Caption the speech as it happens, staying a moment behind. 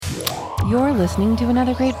You're listening to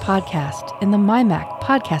another great podcast in the MyMac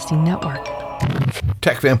Podcasting Network.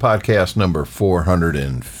 Tech Fan Podcast number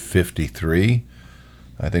 453.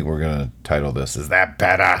 I think we're going to title this, Is That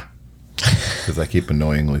Better? Because I keep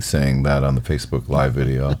annoyingly saying that on the Facebook Live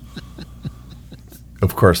video.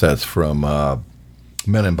 Of course, that's from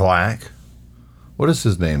Men in Black. What is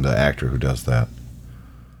his name, the actor who does that?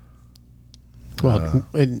 What?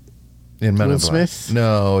 In Men Will in Black. Smith?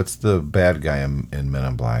 No, it's the bad guy in Men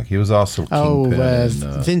in Black. He was also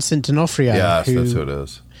Kingpin. Vincent D'Onofrio. Yes, that's who it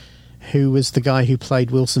is. Who was the guy who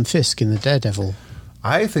played Wilson Fisk in the Daredevil?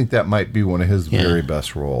 I think that might be one of his very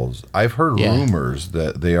best roles. I've heard rumors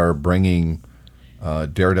that they are bringing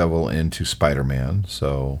Daredevil into Spider-Man,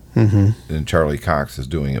 so and Charlie Cox is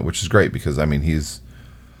doing it, which is great because that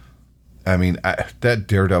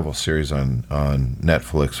Daredevil series on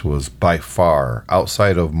Netflix was by far,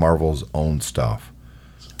 outside of Marvel's own stuff,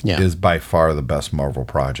 is by far the best Marvel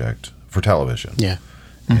project for television. Yeah,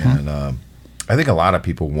 and I think a lot of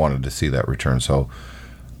people wanted to see that return, so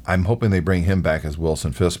I'm hoping they bring him back as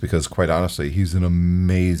Wilson Fisk because, quite honestly, he's an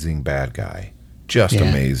amazing bad guy. Just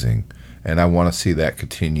amazing. And I want to see that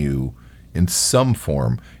continue in some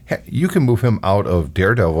form. You can move him out of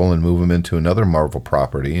Daredevil and move him into another Marvel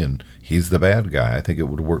property, and he's the bad guy. I think it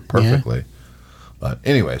would work perfectly. Yeah. But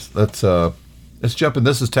anyways, let's jump in.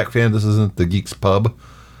 This is Tech Fan. This isn't the Geeks Pub.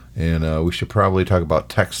 And we should probably talk about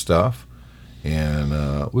tech stuff.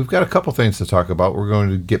 And we've got a couple things to talk about. We're going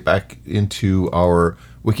to get back into our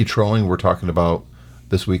wiki trolling. We're talking about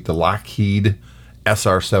this week the Lockheed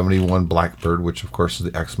SR-71 Blackbird, which of course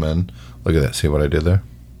is the X-Men. Look at that. See what I did there?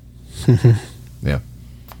 Yeah.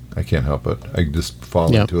 I can't help it. I just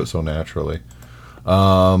fall into it so naturally.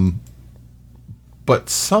 But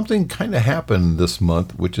something kind of happened this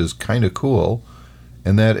month, which is kind of cool,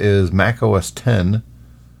 and that is Mac OS X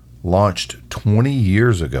launched 20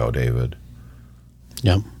 years ago, David.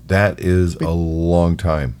 Yep. That is a long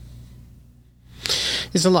time.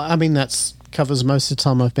 It's a lot. I mean, that covers most of the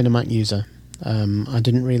time I've been a Mac user. I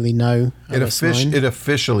didn't really know It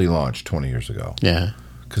officially launched 20 years ago. Yeah.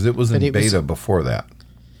 Because it was in beta before that.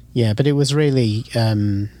 Yeah, but it was really...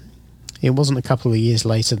 it wasn't a couple of years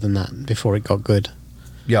later than that before it got good.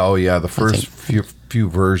 Yeah, oh yeah. The first few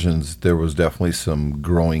versions, there was definitely some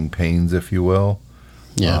growing pains, if you will.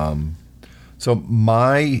 Yeah. So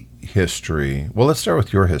my history... Well, let's start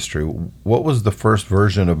with your history. What was the first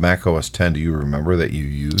version of Mac OS X, do you remember, that you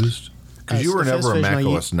used? Because you were never a Mac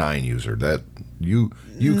OS 9 user. That you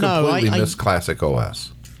completely missed classic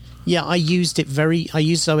OS. Yeah, I used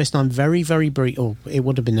OS 9 very, very brief, or it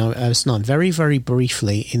would have been OS 9 very, very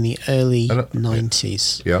briefly in the early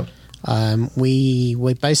 90s. Yeah. We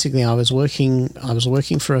basically, I was working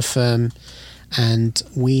for a firm, and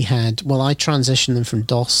we had, I transitioned them from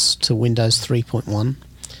DOS to Windows 3.1,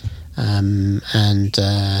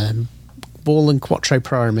 and Ball and Quattro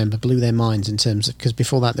Pro, I remember, blew their minds in terms of, because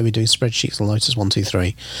before that they were doing spreadsheets on Lotus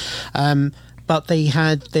 123. But they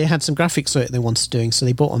had some graphics that they wanted doing, so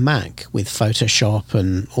they bought a Mac with Photoshop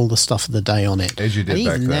and all the stuff of the day on it. As you did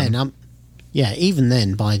back then. Even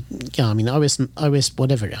then, OS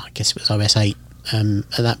whatever, I guess it was OS 8 at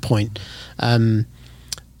that point,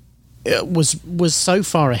 it was so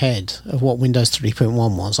far ahead of what Windows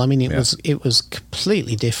 3.1 was. I mean, it was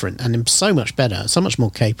completely different and so much better, so much more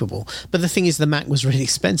capable. But the thing is, the Mac was really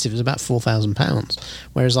expensive. It was about £4,000,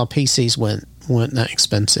 whereas our PCs weren't that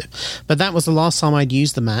expensive. But that was the last time I'd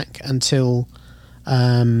used the Mac until,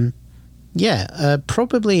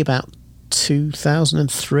 probably about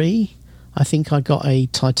 2003. I think I got a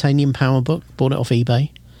titanium PowerBook, bought it off eBay,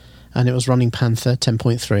 and it was running Panther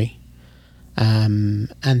 10.3. And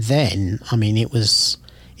then, I mean, it was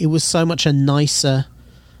so much a nicer,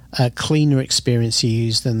 cleaner experience to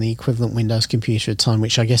use than the equivalent Windows computer at the time,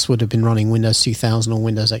 which I guess would have been running Windows 2000 or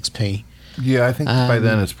Windows XP. Yeah, I think by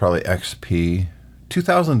then it's probably XP.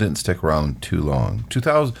 2000 didn't stick around too long.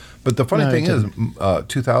 2000, but the funny thing is,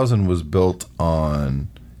 2000 was built on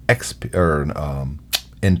XP or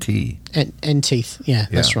NT. NT, yeah,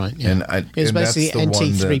 that's right. Yeah. And it was basically NT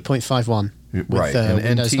 3.51. Right, and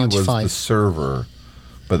Windows NT 95. was the server,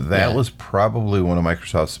 but that was probably one of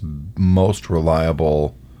Microsoft's most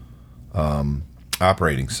reliable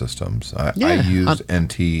operating systems. I used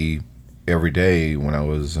NT every day when I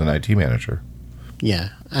was an IT manager. Yeah,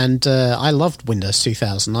 and I loved Windows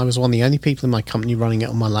 2000. I was one of the only people in my company running it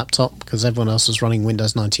on my laptop because everyone else was running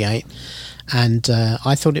Windows 98, and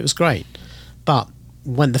I thought it was great. But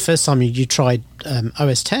when the first time you tried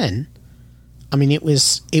OS 10, I mean, it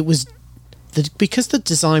was because the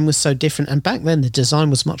design was so different, and back then the design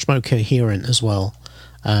was much more coherent as well.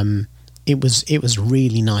 It was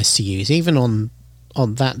really nice to use, even on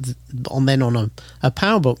on a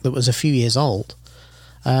PowerBook that was a few years old.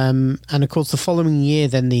 And of course, the following year,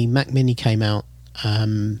 then the Mac Mini came out,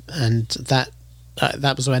 and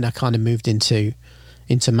that was when I kind of moved into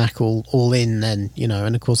Mac all in. Then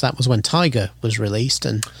and of course that was when Tiger was released,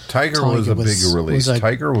 and Tiger was a bigger release.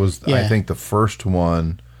 Tiger was, I think, the first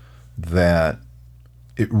one that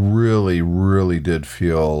it really, really did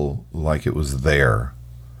feel like it was there.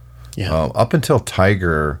 Yeah. Up until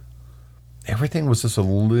Tiger, everything was just a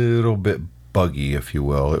little bit buggy, if you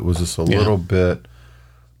will. It was just a little bit.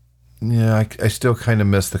 Yeah, I still kind of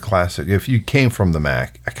miss the classic. If you came from the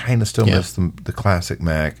Mac, I kind of still miss the classic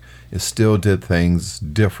Mac. It still did things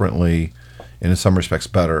differently, and in some respects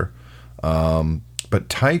better. But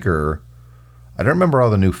Tiger, I don't remember all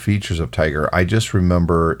the new features of Tiger. I just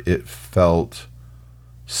remember it felt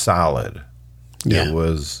solid. Yeah. It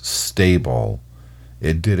was stable.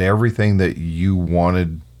 It did everything that you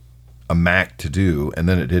wanted a Mac to do, and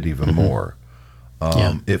then it did even more.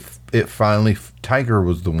 It finally, Tiger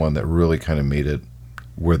was the one that really kind of made it.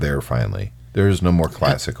 We're there finally. There is no more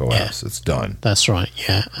classic OS. Yeah. It's done. That's right.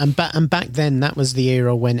 Yeah, and back then that was the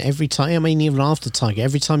era when every time, I mean, even after Tiger,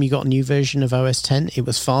 every time you got a new version of OS 10, it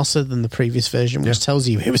was faster than the previous version, which tells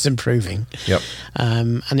you it was improving. Yep.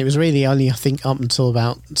 And it was really only, I think, up until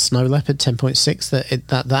about Snow Leopard 10.6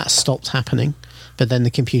 that stopped happening. But then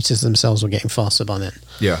the computers themselves were getting faster by then.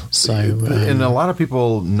 Yeah. So, and a lot of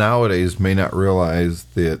people nowadays may not realize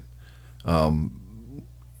that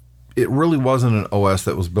it really wasn't an OS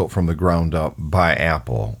that was built from the ground up by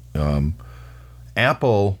Apple.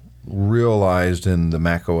 Apple realized in the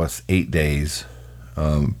Mac OS 8 days,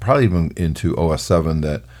 probably even into OS 7,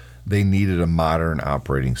 that they needed a modern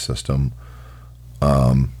operating system.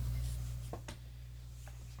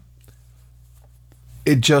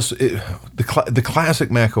 The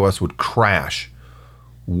classic Mac OS would crash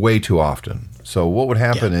way too often. So what would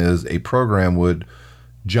happen is a program would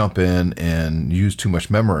jump in and use too much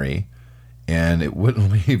memory, and it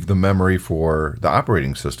wouldn't leave the memory for the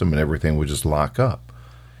operating system, and everything would just lock up.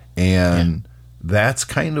 And that's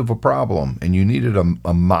kind of a problem. And you needed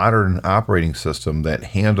a modern operating system that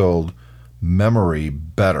handled memory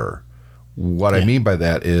better. What I mean by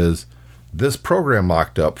that is, this program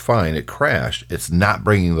locked up, fine, it crashed. It's not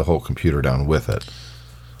bringing the whole computer down with it.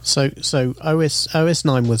 So OS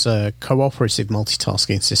 9 was a cooperative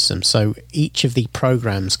multitasking system. So each of the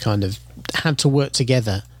programs kind of had to work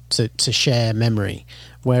together to share memory.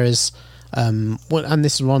 Whereas, and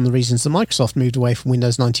this is one of the reasons that Microsoft moved away from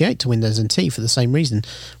Windows 98 to Windows NT for the same reason.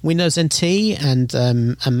 Windows NT and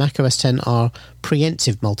Mac OS 10 are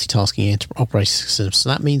preemptive multitasking operating systems. So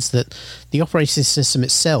that means that the operating system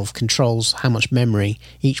itself controls how much memory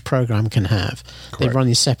each program can have. Correct. They run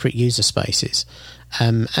in separate user spaces.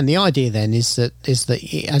 And the idea then is that,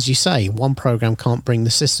 as you say, one program can't bring the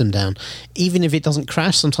system down. Even if it doesn't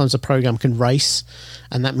crash, sometimes a program can race,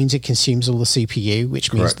 and that means it consumes all the CPU,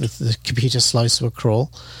 which means the computer slows to a crawl.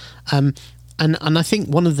 And I think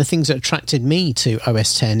one of the things that attracted me to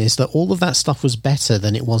OS 10 is that all of that stuff was better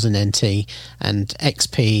than it was in NT and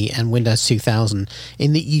XP and Windows 2000,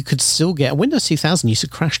 in that you could still get... Windows 2000 used to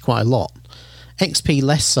crash quite a lot. XP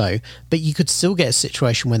less so, but you could still get a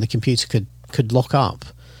situation where the computer could lock up.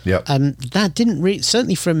 Yep. That didn't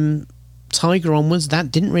certainly from Tiger onwards,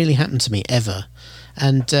 that didn't really happen to me ever.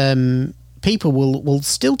 And people will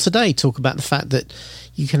still today talk about the fact that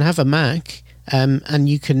you can have a Mac and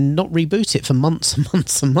you can not reboot it for months and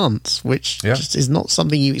months and months, which just is not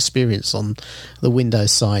something you experience on the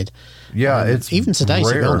Windows side. Yeah, it's even today,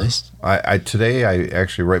 rare. To be honest. Today, I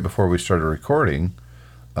actually, right before we started recording,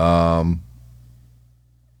 I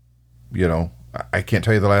can't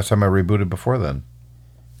tell you the last time I rebooted before then.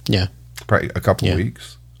 Yeah. Probably a couple of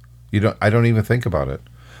weeks. I don't even think about it.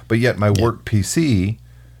 But yet my work PC,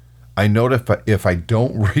 I note if I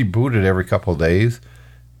don't reboot it every couple of days,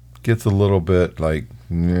 gets a little bit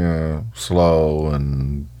slow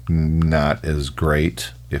and not as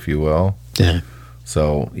great, if you will. Yeah.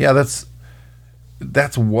 So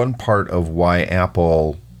that's one part of why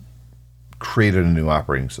Apple created a new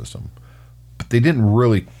operating system. They didn't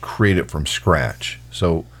really create it from scratch.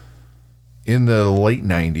 So in the late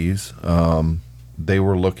 90s, they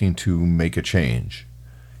were looking to make a change.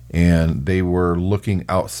 And they were looking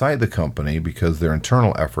outside the company because their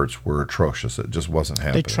internal efforts were atrocious. It just wasn't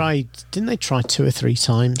happening. Didn't they try 2 or 3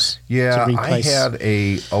 times? Yeah, to replace... I had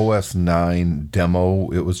a OS 9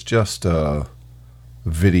 demo. It was just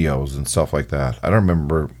videos and stuff like that. I don't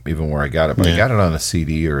remember even where I got it, but I got it on a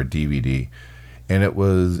CD or a DVD. And it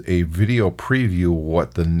was a video preview of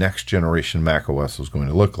what the next generation Mac OS was going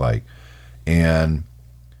to look like. And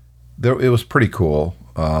it was pretty cool.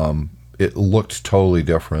 it looked totally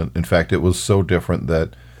different. In fact, it was so different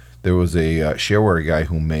that there was a shareware guy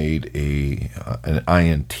who made an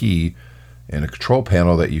INT and a control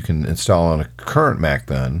panel that you can install on a current Mac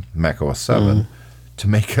then, Mac OS 7, to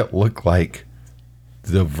make it look like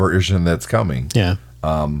the version that's coming. Yeah.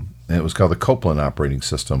 And it was called the Copeland operating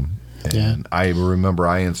system. And I remember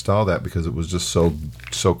I installed that because it was just so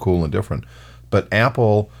cool and different. But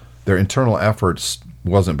Apple, their internal efforts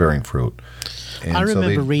wasn't bearing fruit. And I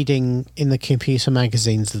remember reading in the computer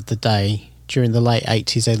magazines of the day during the late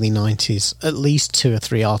 80s, early 90s, at least 2 or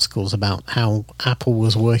 3 articles about how Apple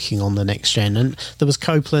was working on the next gen. And there was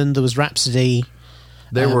Copeland, there was Rhapsody.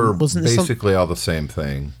 They were basically all the same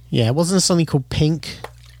thing. Yeah, wasn't there something called Pink?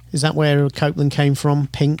 Is that where Copeland came from,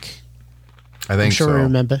 Pink? I think so. I'm sure I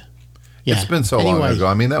remember. Yeah. It's been so long ago.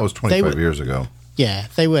 I mean, that was 25 years ago. Yeah,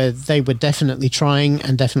 they were definitely trying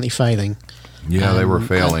and definitely failing. Yeah, they were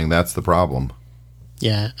failing. That's the problem.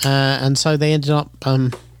 Yeah, and so they ended up...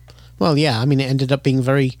 it ended up being a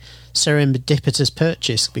very serendipitous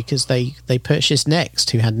purchase because they purchased Next,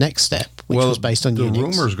 who had Next Step, which was based on Unix. The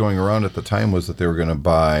rumors going around at the time was that they were going to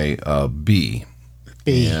buy B.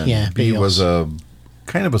 B was a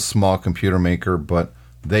kind of a small computer maker, but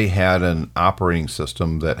they had an operating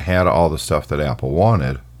system that had all the stuff that Apple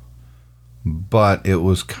wanted, but it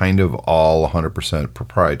was kind of all 100%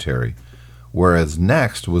 proprietary, whereas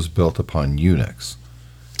Next was built upon Unix.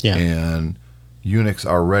 Yeah. And Unix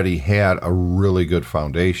already had a really good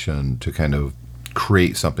foundation to kind of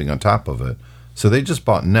create something on top of it. So they just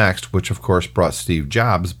bought Next, which of course brought Steve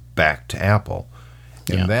Jobs back to Apple.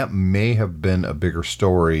 And that may have been a bigger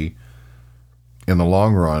story in the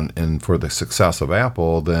long run and for the success of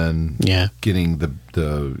Apple than getting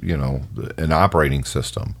an operating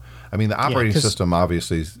system. I mean, the operating system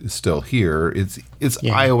obviously is still here. It's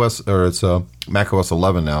iOS, or it's Mac OS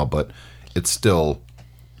 11 now, but it's still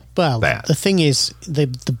that. The thing is, the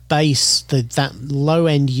base, that low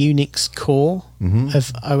end Unix core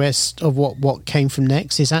of OS, of what came from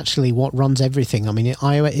Next, is actually what runs everything. I mean,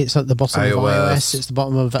 it's at the bottom of iOS, it's the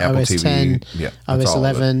bottom of Apple OS TV, 10, OS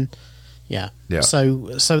 11. Yeah.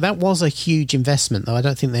 So that was a huge investment, though I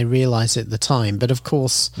don't think they realized it at the time. But of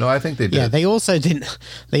course, no, I think they did. Yeah, they also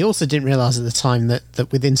didn't realize at the time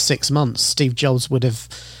that within 6 months, Steve Jobs would have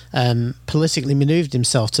politically maneuvered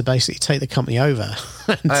himself to basically take the company over.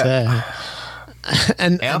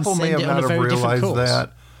 and Apple may have not have realized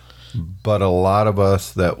that, but a lot of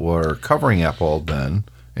us that were covering Apple then,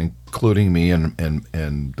 including me and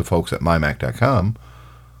the folks at mymac.com,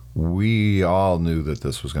 we all knew that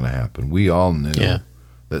this was going to happen. We all knew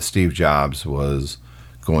that Steve Jobs was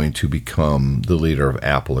going to become the leader of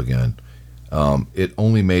Apple again. It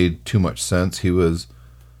only made too much sense.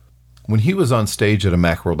 When he was on stage at a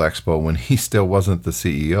Macworld Expo, when he still wasn't the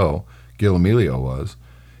CEO, Gil Amelio was,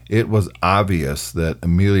 it was obvious that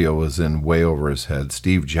Amelio was in way over his head.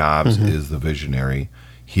 Steve Jobs is the visionary.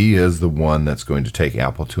 He is the one that's going to take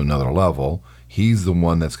Apple to another level. He's the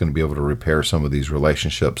one that's going to be able to repair some of these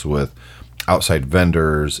relationships with outside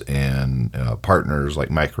vendors and partners like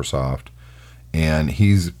Microsoft. And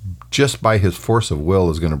he's, just by his force of will,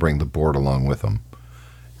 is going to bring the board along with him.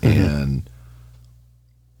 And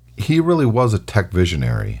he really was a tech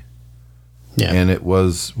visionary. Yeah. And it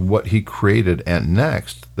was what he created at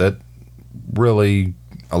Next that really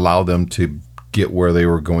allowed them to get where they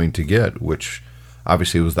were going to get, which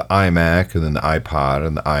obviously was the iMac and then the iPod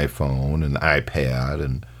and the iPhone and the iPad,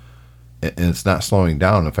 and it's not slowing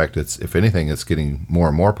down. In fact, if anything, it's getting more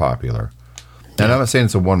and more popular. And I'm not saying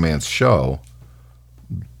it's a one-man show,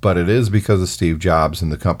 but it is because of Steve Jobs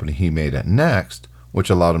and the company he made at Next,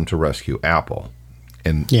 which allowed him to rescue Apple.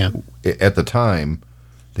 And at the time,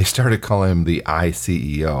 they started calling him the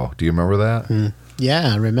iCEO. Do you remember that?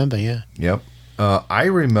 Yeah, I remember, Yep. I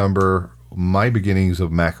remember my beginnings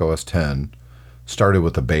of Mac OS 10 started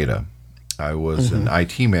with a beta. I was an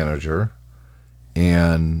IT manager,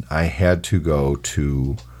 and I had to go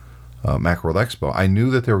to Macworld Expo. I knew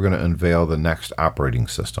that they were going to unveil the next operating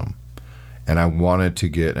system, and I wanted to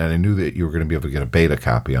get, and I knew that you were going to be able to get a beta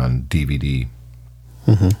copy on DVD.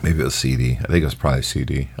 Maybe it was CD. I think it was probably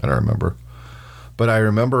CD. I don't remember. But I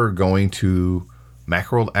remember going to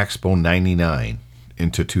Macworld Expo 99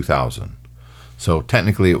 into 2000. So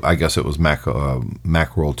technically, I guess it was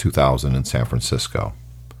Macworld 2000 in San Francisco.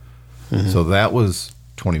 So that was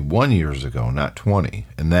 21 years ago, not 20.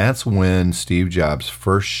 And that's when Steve Jobs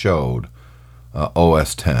first showed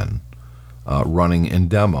OS 10 running in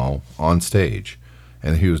demo on stage.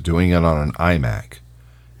 And he was doing it on an iMac.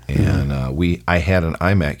 And I had an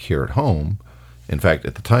iMac here at home. In fact,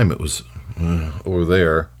 at the time, it was over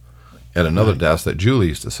there at another desk that Julie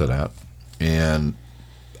used to sit at. And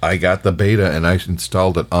I got the beta and I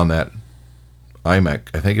installed it on that iMac.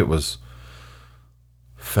 I think it was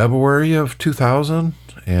February of 2000,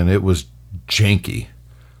 and it was janky.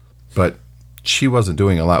 But she wasn't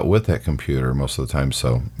doing a lot with that computer most of the time,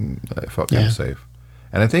 so I felt kind of safe.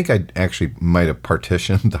 And I think I actually might have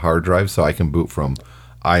partitioned the hard drive so I can boot from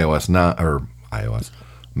Mac OS 9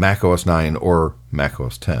 or Mac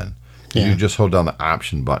OS 10. Yeah. You just hold down the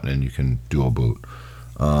option button and you can dual boot.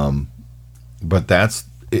 But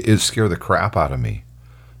it scared the crap out of me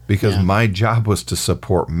because my job was to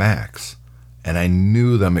support Macs, and I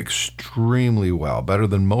knew them extremely well, better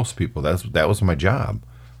than most people. That was my job.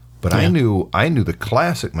 But I knew the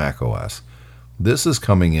classic Mac OS. This is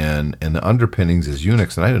coming in, and the underpinnings is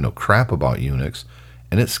Unix, and I didn't know crap about Unix,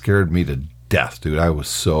 and it scared me to death, dude. I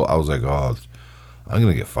was like, oh, I'm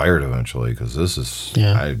gonna get fired eventually because this is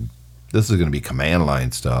going to be command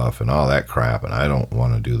line stuff and all that crap, and I don't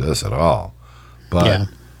want to do this at all. But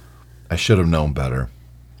I should have known better.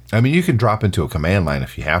 I mean, you can drop into a command line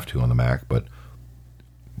if you have to on the Mac, but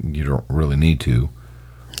you don't really need to.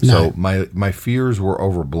 No. So my fears were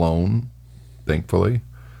overblown, thankfully.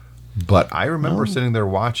 But I remember sitting there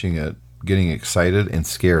watching it, getting excited and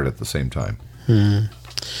scared at the same time.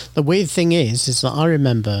 The weird thing is that I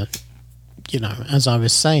remember, as I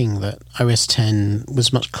was saying, that OS X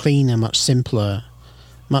was much cleaner, much simpler,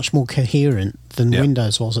 much more coherent than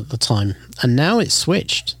Windows was at the time. And now it's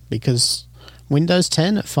switched because Windows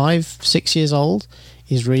 10 at 5-6 years old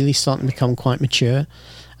is really starting to become quite mature.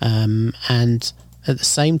 And at the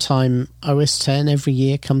same time, OS 10 every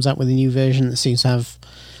year comes out with a new version that seems to have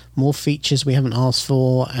more features we haven't asked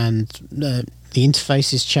for, and the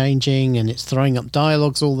interface is changing, and it's throwing up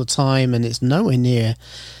dialogues all the time, and it's nowhere near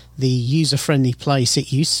the user-friendly place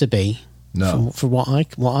it used to be. No, for what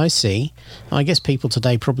I see. I guess people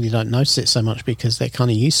today probably don't notice it so much because they're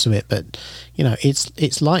kind of used to it. But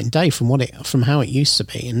it's light and day from how it used to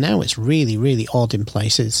be, and now it's really, really odd in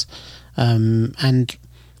places. And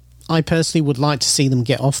I personally would like to see them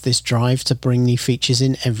get off this drive to bring new features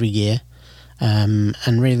in every year,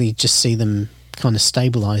 and really just see them kind of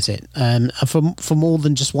stabilize it for more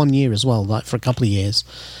than just 1 year as well, like for a couple of years.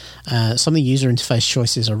 Some of the user interface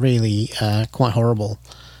choices are really quite horrible.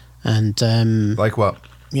 And like what?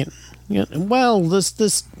 Well, there's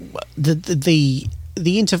the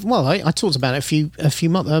well, I talked about it a few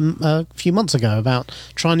months ago about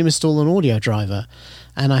trying to install an audio driver,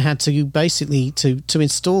 and I had to basically to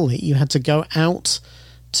install it, you had to go out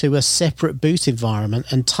to a separate boot environment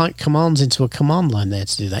and type commands into a command line there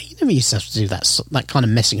to do that. You never used to have to do that kind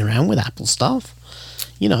of messing around with Apple stuff,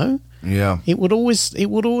 Yeah. It would always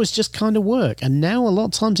just kind of work, and now a lot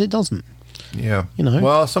of times it doesn't. Yeah.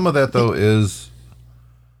 Well, some of that, though, is,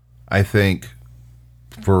 I think,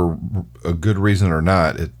 for a good reason or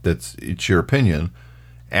not, it's your opinion,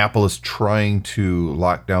 Apple is trying to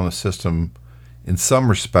lock down the system in some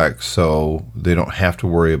respects so they don't have to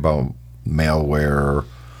worry about malware,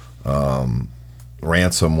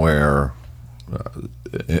 ransomware,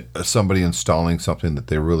 somebody installing something that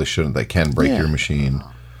they really shouldn't. They can break your machine.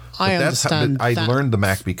 I understand. I learned the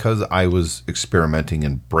Mac because I was experimenting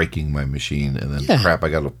and breaking my machine, and then I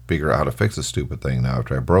got to figure out how to fix the stupid thing now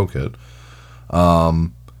after I broke it.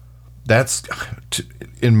 That's,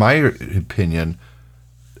 in my opinion,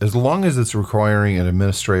 as long as it's requiring an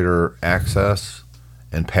administrator access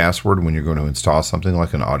and password when you're going to install something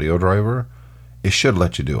like an audio driver, it should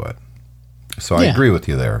let you do it. So I agree with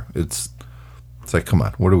you there. It's like, come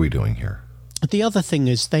on, what are we doing here? The other thing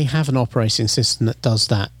is they have an operating system that does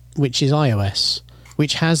that, which is iOS,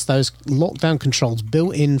 which has those lockdown controls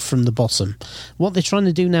built in from the bottom. What they're trying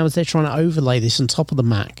to do now is they're trying to overlay this on top of the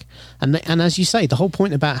Mac. And as you say, the whole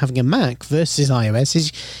point about having a Mac versus iOS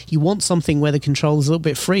is you want something where the control is a little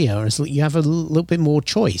bit freer, or you have a little bit more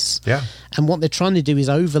choice. Yeah. And what they're trying to do is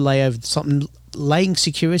overlay over something. Laying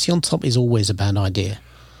security on top is always a bad idea.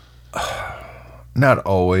 Not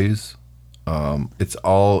always. It's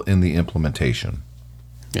all in the implementation.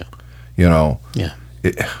 Yeah. Yeah.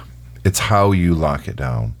 It's how you lock it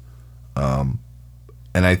down. And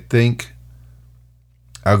I think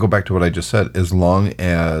I'll go back to what I just said. As long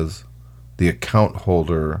as the account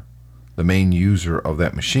holder, the main user of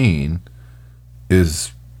that machine,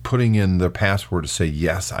 is putting in their password to say,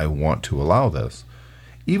 yes, I want to allow this.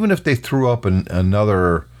 Even if they threw up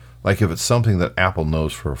another, like if it's something that Apple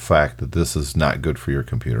knows for a fact that this is not good for your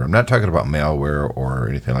computer. I'm not talking about malware or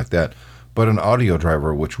anything like that, but an audio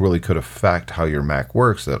driver which really could affect how your Mac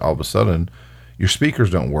works, that all of a sudden your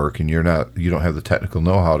speakers don't work and you don't have the technical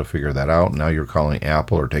know-how to figure that out. Now you're calling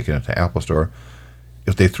Apple or taking it to Apple Store.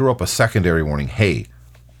 If they threw up a secondary warning, hey,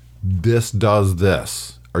 this does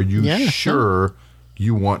this. Are you sure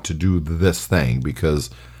you want to do this thing because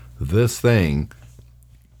this thing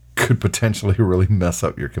could potentially really mess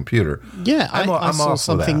up your computer. Yeah, I'm saw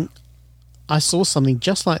something. I saw something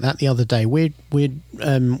just like that the other day. We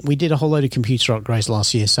did a whole load of computer upgrades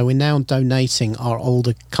last year, so we're now donating our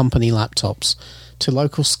older company laptops to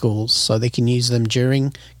local schools so they can use them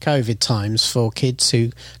during COVID times for kids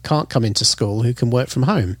who can't come into school, who can work from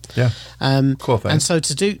home. Yeah, cool thing. And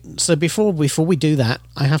so before we do that,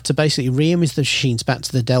 I have to basically re-image the machines back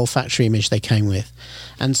to the Dell factory image they came with,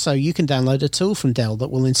 and so you can download a tool from Dell that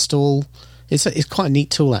will install. It's quite a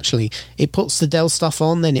neat tool, actually. It puts the Dell stuff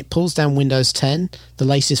on, then it pulls down Windows 10, the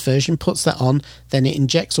latest version, puts that on, then it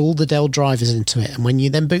injects all the Dell drivers into it. And when you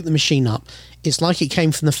then boot the machine up, it's like it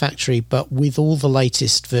came from the factory, but with all the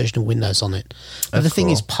latest version of Windows on it. But the thing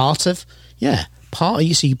is, so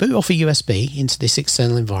you boot off a USB into this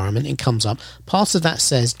external environment, it comes up. Part of that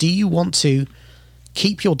says, do you want to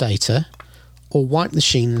keep your data or wipe the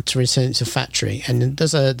machine to return it to factory? And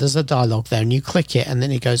there's a dialogue there, and you click it, and then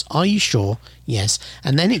it goes, are you sure? Yes.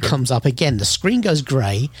 And then it comes up again, the screen goes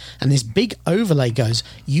grey, and this big overlay goes,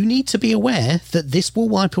 you need to be aware that this will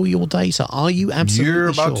wipe all your data. Are you absolutely You're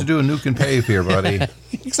about sure? to do a nuke and pave here, buddy.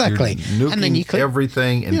 Exactly. You're nuking and then you click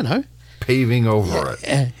everything and paving over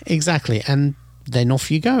it. Exactly. And then off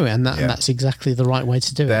you go, and that's exactly the right way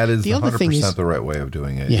to do it. That is the other 100% thing is, the right way of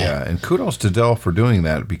doing it. Yeah. And kudos to Dell for doing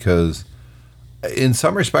that, because in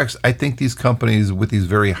some respects, I think these companies with these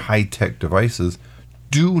very high-tech devices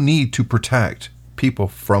do need to protect people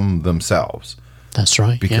from themselves. That's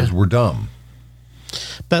right. Because we're dumb.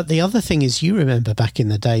 But the other thing is, you remember back in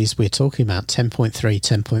the days we're talking about 10.3,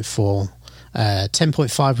 10.4,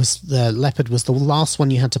 10.5 was the Leopard was the last one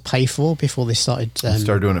you had to pay for before they started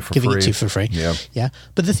doing it for giving free. it to you for free. Yeah.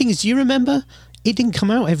 But the thing is, you remember, it didn't come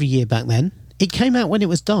out every year back then. It came out when it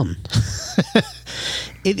was done.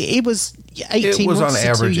 It was 18 months. It was on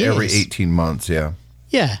average 2 years. every 18 months, yeah.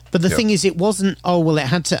 Yeah, but the thing is, it wasn't, it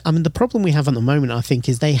had to, the problem we have at the moment, I think,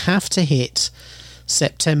 is they have to hit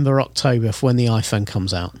September, October for when the iPhone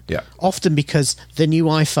comes out. Yeah. Often because the new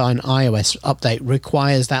iPhone iOS update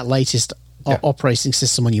requires that latest operating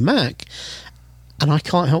system on your Mac. And I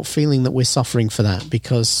can't help feeling that we're suffering for that,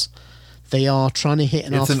 because they are trying to hit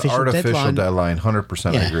an artificial deadline.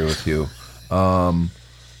 100%. I agree with you.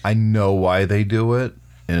 I know why they do it,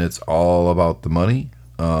 and it's all about the money.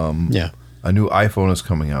 A new iPhone is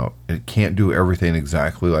coming out. It can't do everything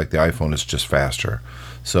exactly like the iPhone. It's just faster.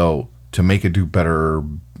 So to make it do better,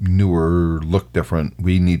 newer, look different,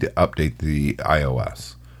 we need to update the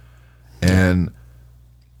iOS. And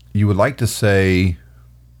you would like to say,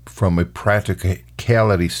 from a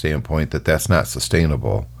practicality standpoint, that that's not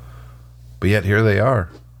sustainable. But yet here they are.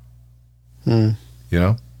 You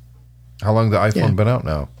know? How long has the iPhone been out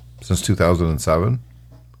now? Since 2007?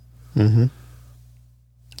 Mm-hmm.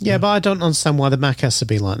 Yeah, but I don't understand why the Mac has to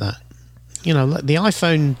be like that. You know, the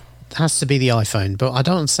iPhone has to be the iPhone, but I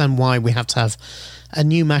don't understand why we have to have a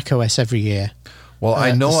new Mac OS every year. Well,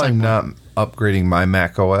 I know I'm not upgrading my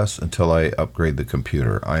Mac OS until I upgrade the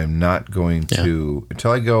computer. I am not going to,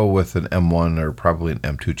 until I go with an M1 or probably an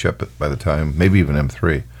M2 chip by the time, maybe even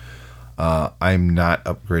M3, I'm not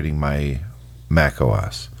upgrading my Mac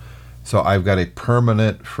OS. So I've got a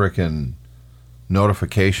permanent frickin'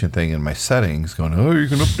 notification thing in my settings going, oh, you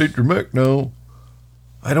can update your Mac now.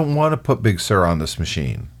 I don't want to put Big Sur on this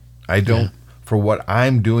machine. I don't. For what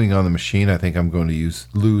I'm doing on the machine, I think I'm going to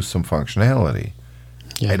lose some functionality.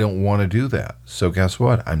 I don't want to do that. So guess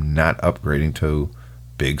what? I'm not upgrading to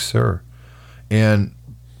Big Sur. And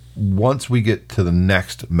once we get to the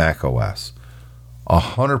next Mac OS,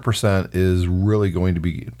 100% is really going to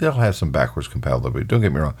be, they'll have some backwards compatibility. Don't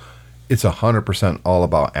get me wrong. It's 100% all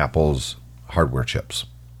about Apple's hardware chips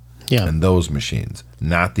and those machines,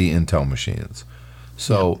 not the Intel machines.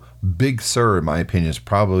 So Big Sur, in my opinion, is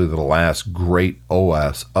probably the last great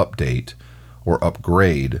OS update or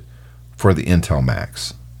upgrade for the Intel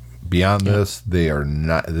Macs. Beyond this, they are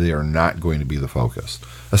not going to be the focus,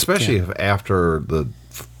 especially if after the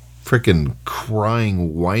freaking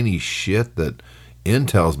crying, whiny shit that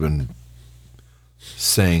Intel's been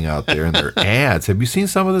saying out there in their ads. Have you seen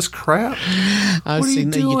some of this crap? I've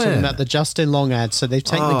seen that. You're talking about the Justin Long ad. So they've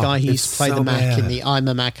taken the guy who used to play the Mac in the I'm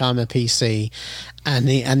a Mac, I'm a PC, and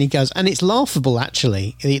he goes, and it's laughable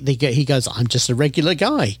actually. He goes, I'm just a regular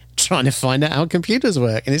guy trying to find out how computers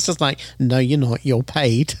work, and it's just like, no, you're not. You're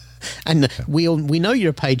paid, and we know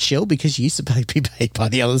you're a paid shill because you used to be paid by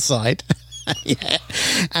the other side.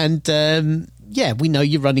 And we know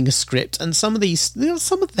you're running a script, and some of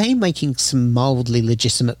they making some mildly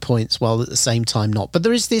legitimate points, while at the same time not. But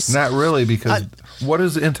there is this. Not really, because what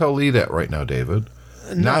does Intel lead at right now, David?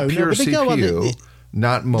 Not pure CPU.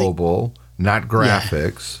 not mobile, not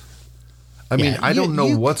graphics. I mean, I don't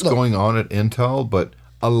know what's going on at Intel, but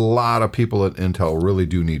a lot of people at Intel really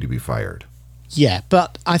do need to be fired. Yeah,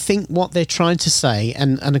 but I think what they're trying to say,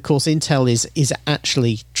 and of course Intel is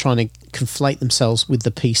actually trying to conflate themselves with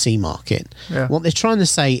the PC market. Yeah. What they're trying to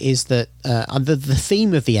say is that the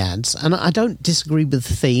theme of the ads, and I don't disagree with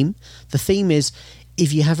the theme. The theme is,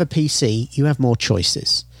 if you have a PC, you have more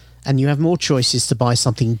choices. And you have more choices to buy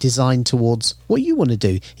something designed towards what you want to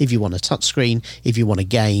do. If you want a touchscreen, if you want a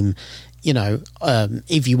game,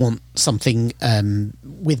 if you want something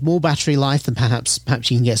with more battery life than perhaps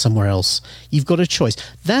you can get somewhere else, you've got a choice.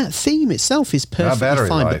 That theme itself is perfectly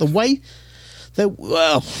fine, life. but the way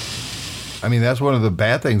I mean, that's one of the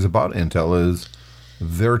bad things about Intel is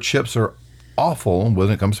their chips are awful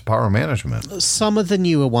when it comes to power management. Some of the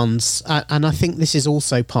newer ones, and I think this is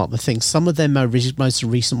also part of the thing, some of their most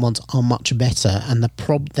recent ones are much better, and their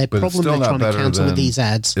problem they're trying to counter with these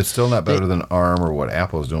ads. It's still not better than ARM or what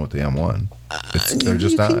Apple is doing with the M1. They're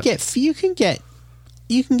just not. You can get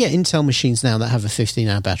Intel machines now that have a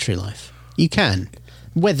 15-hour battery life. You can.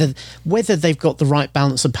 Whether they've got the right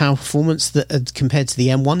balance of power performance that compared to the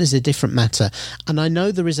M1 is a different matter. And I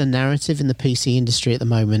know there is a narrative in the PC industry at the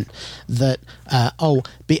moment that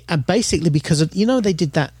basically because of, they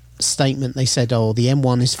did that statement, they said, the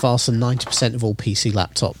M1 is faster than 90% of all PC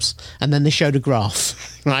laptops, and then they showed a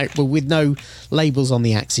graph, right, but with no labels on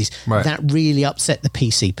the axis. Right. That really upset the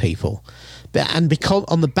PC people. And because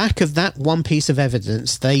on the back of that one piece of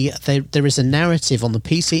evidence, there is a narrative in the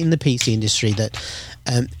PC industry that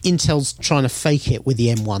Intel's trying to fake it with the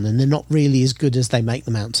M1, and they're not really as good as they make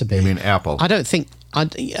them out to be. You mean Apple? I don't think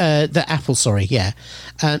the Apple. Sorry, yeah.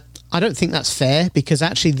 I don't think that's fair, because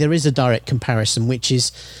actually there is a direct comparison, which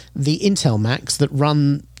is the Intel Macs that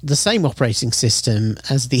run the same operating system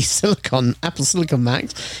as the Apple Silicon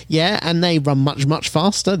Macs, and they run much, much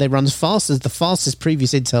faster. They run as fast as the fastest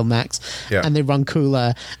previous Intel Macs, and they run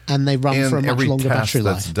cooler, and they run for a much longer battery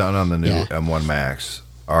life. Every test that's done on the new M1 Max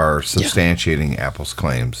are substantiating Apple's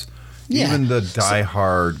claims. Even the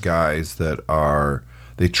die-hard guys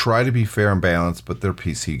they try to be fair and balanced, but they're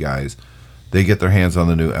PC guys. They get their hands on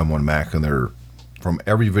the new M1 Mac, and they're, from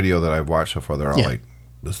every video that I've watched so far, they're all like,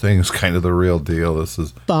 this thing is kind of the real deal. This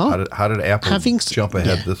is how did Apple jump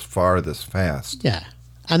ahead this far, this fast? Yeah,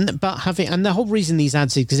 and the whole reason these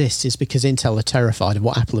ads exist is because Intel are terrified of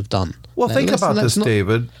what Apple have done. Well, think about this,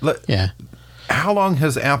 David. How long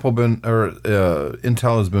has Apple been, or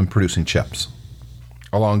Intel has been producing chips?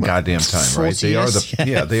 A long goddamn time, right? They are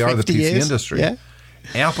the PC industry. Yeah.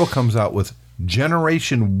 Apple comes out with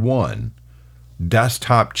Generation 1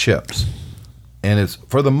 desktop chips, and it's,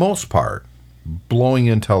 for the most part, blowing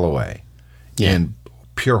Intel away in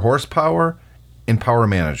pure horsepower and power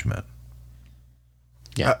management.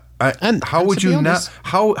 Yeah. How would you not?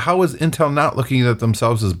 How is Intel not looking at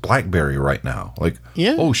themselves as BlackBerry right now? Like,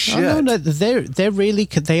 oh shit! No, they are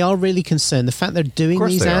really concerned. The fact they're doing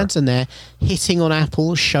these ads and they're hitting on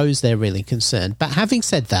Apple shows they're really concerned. But having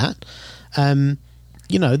said that,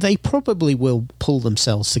 they probably will pull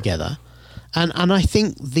themselves together. And I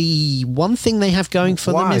think the one thing they have going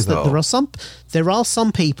for them is that there are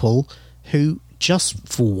some people who just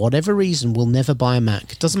for whatever reason will never buy a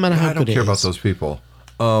Mac. It doesn't matter how good it is. I don't care about those people.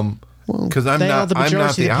 Because they are the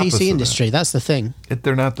majority of the PC industry. That's the thing.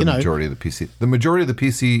 They're not the majority of the PC. The majority of the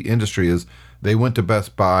PC industry is they went to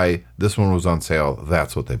Best Buy. This one was on sale.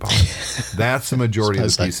 That's what they bought. That's the majority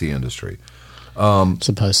of the PC industry.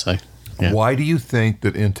 Suppose so. Yeah. Why do you think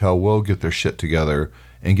that Intel will get their shit together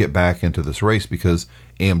and get back into this race? Because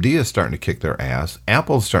AMD is starting to kick their ass.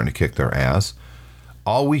 Apple's starting to kick their ass.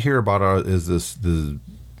 All we hear about is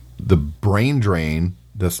the brain drain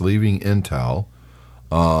that's leaving Intel,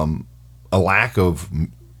 a lack of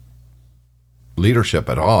leadership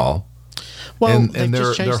at all. Well, and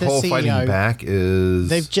their whole fighting back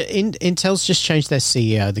is Intel's just changed their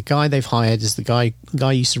CEO. The guy they've hired is the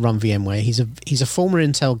guy used to run VMware. He's a former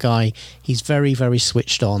Intel guy. He's very, very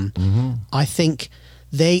switched on. Mm-hmm. I think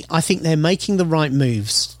they're making the right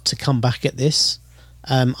moves to come back at this.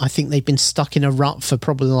 I think they've been stuck in a rut for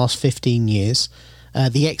probably the last 15 years,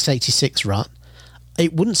 the x86 rut.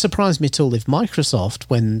 It wouldn't surprise me at all if Microsoft,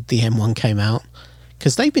 when the M1 came out,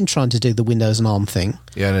 because they've been trying to do the Windows and ARM thing.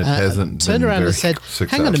 Yeah, and it hasn't turned been around very and said, successful.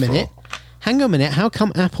 Hang on a minute, how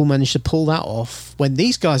come Apple managed to pull that off when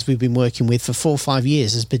these guys we've been working with for 4 or 5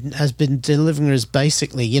 years has been delivering us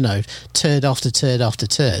basically, turd after turd after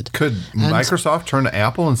turd? Could Microsoft turn to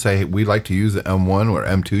Apple and say, we'd like to use the M1 or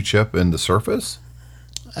M2 chip in the Surface?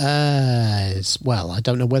 Well, I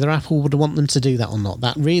don't know whether Apple would want them to do that or not.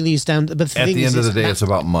 That really is down to... But at the end of the day, it's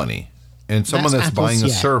about money. And someone that's buying a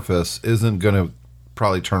Surface isn't going to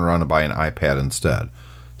probably turn around and buy an iPad instead.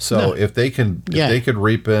 So No. if they can, Yeah. if they could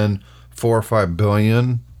reap in $4 or $5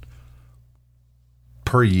 billion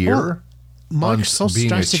per year, Well, Microsoft's being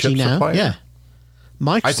a strategy chip now, supplier? yeah.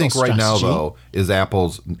 Microsoft's I think right now strategy- though is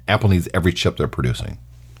Apple needs every chip they're producing.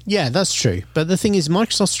 Yeah, that's true. But the thing is,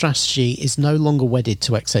 Microsoft's strategy is no longer wedded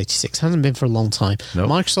to x86. Hasn't been for a long time. Nope.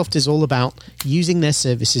 Microsoft is all about using their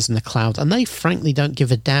services in the cloud, and they frankly don't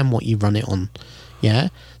give a damn what you run it on. Yeah.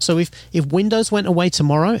 So if Windows went away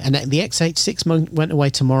tomorrow and the x86 went away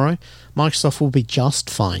tomorrow, Microsoft will be just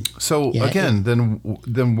fine. So Yeah, again,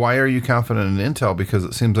 then why are you confident in Intel? Because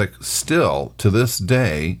it seems like still to this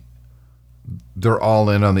day, they're all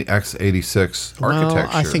in on the x86 architecture. Well,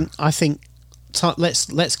 I think.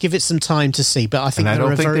 Let's give it some time to see. But I think And I they're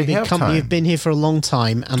don't a think very they big have company. time. Have been here for a long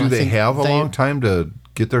time. And Do I they think have a long time to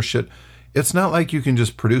get their shit? It's not like you can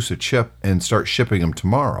just produce a chip and start shipping them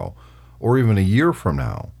tomorrow or even a year from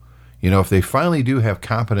now. You know, if they finally do have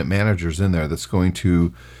competent managers in there that's going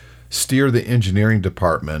to steer the engineering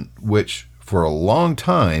department, which for a long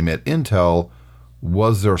time at Intel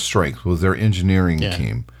was their strength, was their engineering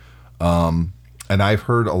team. And I've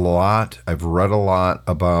heard a lot, I've read a lot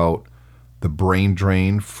about the brain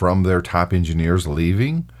drain from their top engineers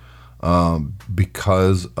leaving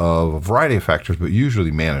because of a variety of factors, but usually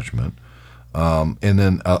management. And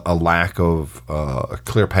then a lack of a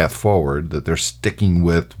clear path forward, that they're sticking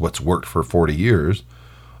with what's worked for 40 years.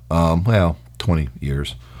 20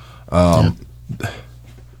 years.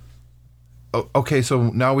 Okay, so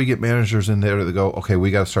now we get managers in there that go, okay,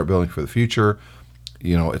 we got to start building for the future.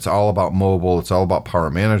 You know, it's all about mobile. It's all about power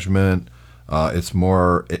management. It's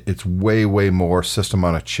way, way more system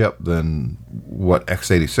on a chip than what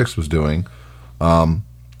x86 was doing.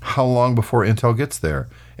 How long before Intel gets there?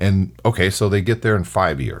 And okay, so they get there in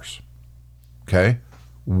 5 years. Okay,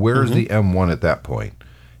 where's the M1 at that point?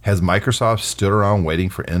 Has Microsoft stood around waiting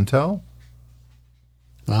for Intel?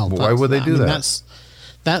 Well, Why would they do that?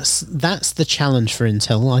 That's the challenge for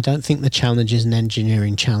Intel. I don't think the challenge is an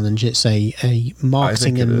engineering challenge. It's a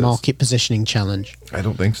marketing it and is. market positioning challenge. I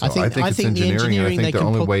don't think so. I think it's the engineering, and I think the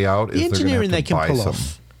only way out is they're going to have to buy some.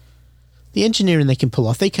 The engineering they can pull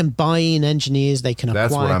off. They can buy in engineers. They can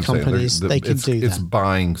That's what acquire I'm companies. saying. They can do It's that.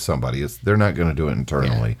 buying somebody. They're not going to do it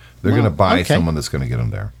internally. Yeah. They're going to buy okay. someone that's going to get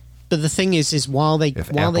them there. But the thing is while they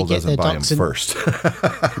If while Apple they get doesn't their buy them ducks in, first.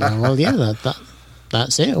 yeah, well, yeah,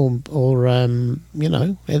 that's it. Or you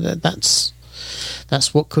know, that's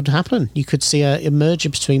what could happen. You could see a merger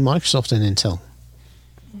between Microsoft and Intel.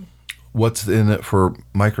 What's in it for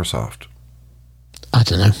Microsoft? I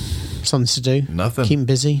don't know. Something to do. Nothing. Keep them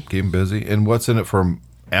busy. Keep them busy. And what's in it for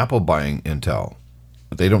Apple buying Intel?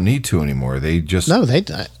 They don't need to anymore. They just, No, they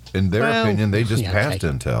don't. in their Well, opinion, they just yeah, passed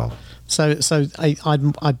okay. Intel. So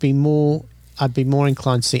I'd be more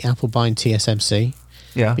inclined to see Apple buying TSMC.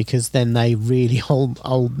 Yeah. Because then they really hold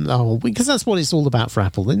because that's what it's all about for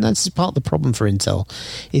Apple. And that's part of the problem for Intel,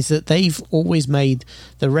 is that they've always made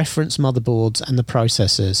the reference motherboards and the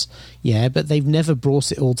processors, but they've never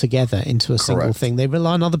brought it all together into a single Correct. thing. They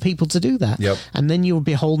rely on other people to do that. Yep. And then you're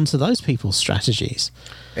beholden to those people's strategies.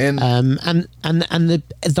 And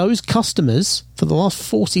Those customers for the last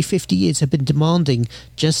 40, 50 years have been demanding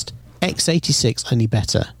just x86 only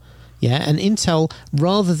better. Yeah, and Intel,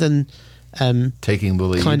 rather than taking the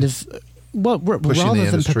lead. kind of rather the than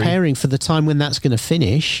industry. preparing for the time when that's going to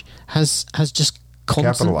finish, has just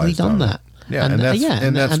constantly capitalized done on that. it. Yeah,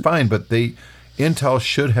 and that's fine. But Intel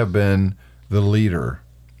should have been the leader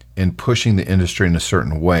in pushing the industry in a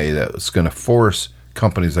certain way that's going to force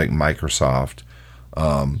companies like Microsoft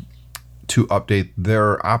to update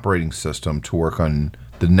their operating system to work on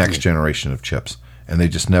the next generation of chips. And they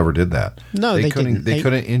just never did that. No, they couldn't. didn't. They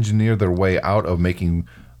couldn't engineer their way out of making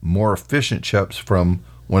more efficient chips from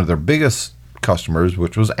one of their biggest customers,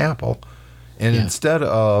 which was Apple. And instead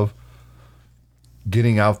of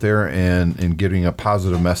getting out there and getting a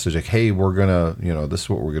positive message like, hey, we're going to, this is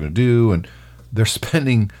what we're going to do. And they're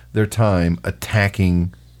spending their time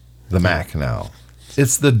attacking the Mac now.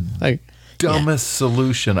 It's the dumbest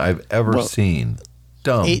solution I've ever seen.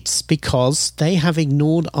 Dumb. It's because they have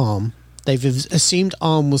ignored ARM. They've assumed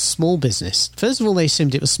ARM was small business. First of all, they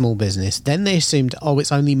assumed it was small business. Then they assumed,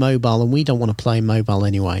 it's only mobile, and we don't want to play mobile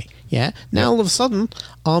anyway. Yeah. Now all of a sudden,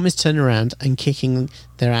 ARM is turning around and kicking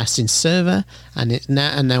their ass in server, and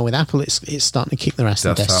now with Apple, it's starting to kick their ass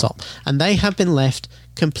in desktop. And they have been left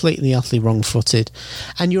completely, utterly wrong-footed.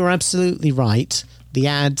 And you're absolutely right. The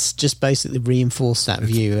ads just basically reinforce that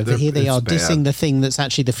view. Here they are dissing the thing that's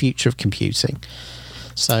actually the future of computing.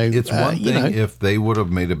 So it's one thing if they would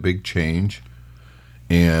have made a big change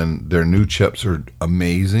and their new chips are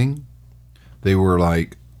amazing. They were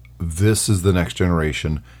like this is the next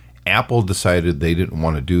generation. Apple decided they didn't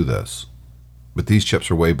want to do this, but these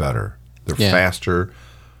chips are way better. They're faster.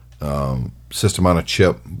 System on a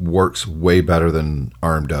chip works way better than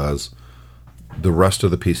ARM does. The rest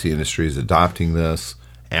of the PC industry is adopting this.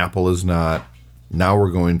 Apple is not. Now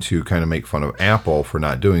we're going to kind of make fun of Apple for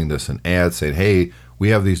not doing this and ads saying, hey, we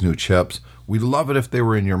have these new chips. We'd love it if they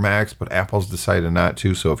were in your Macs, but Apple's decided not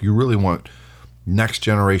to. So if you really want next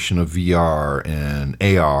generation of VR and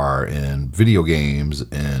AR and video games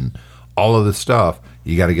and all of this stuff,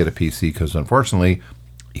 you got to get a PC because unfortunately,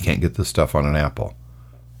 you can't get this stuff on an Apple.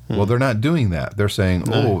 Well, they're not doing that. They're saying,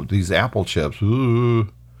 oh, these Apple chips, we'll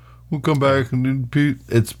come back and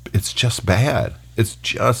it's just bad. It's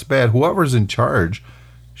just bad. Whoever's in charge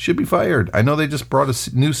should be fired. I know they just brought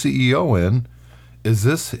a new CEO in. Is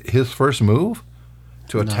this his first move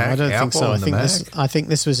to attack I don't Apple think so. and the Mac? I think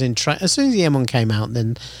this was as soon as the M1 came out,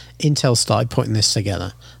 then Intel started putting this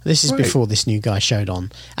together. This is before this new guy showed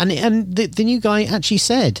on, and the new guy actually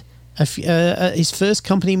said at his first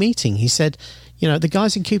company meeting, he said, the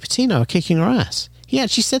guys in Cupertino are kicking our ass. He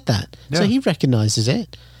actually said that, so he recognizes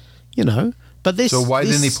it. But this. So why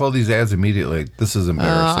didn't he pull these ads immediately? This is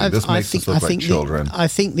embarrassing. This makes us look like children. I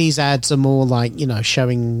think these ads are more like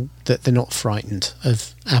showing that they're not frightened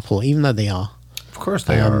of Apple, even though they are. Of course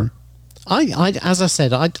they are. As I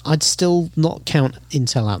said, I'd still not count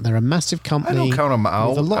Intel out. They're a massive company. I don't count them out.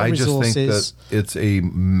 With a lot of resources. Just think that it's a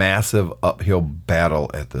massive uphill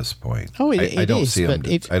battle at this point. Oh, I don't see them.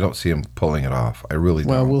 I don't see them pulling it off. I really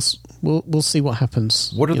don't. Well, we'll see what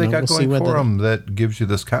happens. What do they got going for them that gives you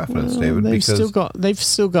this confidence, David? They've still got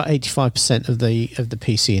 85% of the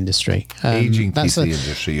PC industry. Aging PC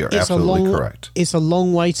industry. You're absolutely correct. It's a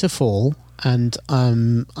long way to fall, and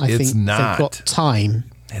I think they've got time.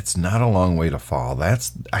 It's not a long way to fall.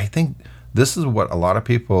 I think this is what a lot of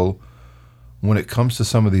people, when it comes to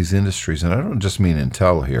some of these industries, and I don't just mean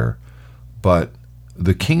Intel here, but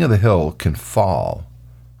the king of the hill can fall.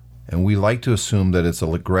 And we like to assume that it's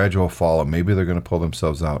a gradual fall and maybe they're going to pull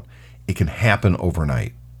themselves out. It can happen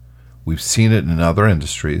overnight. We've seen it in other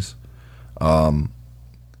industries. I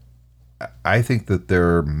think that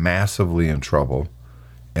they're massively in trouble,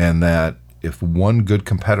 and that if one good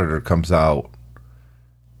competitor comes out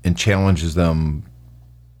and challenges them,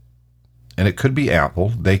 and it could be Apple,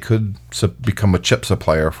 they could become a chip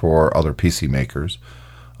supplier for other PC makers,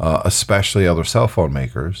 especially other cell phone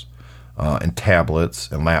makers, and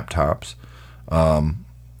tablets and laptops.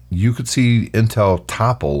 You could see Intel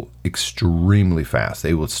topple extremely fast.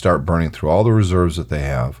 They would start burning through all the reserves that they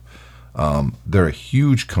have. They're a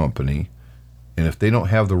huge company, and if they don't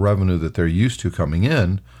have the revenue that they're used to coming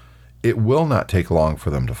in, it will not take long for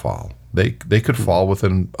them to fall. They could fall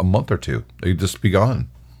within a month or two. They'd just be gone.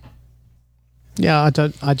 Yeah,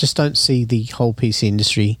 I just don't see the whole PC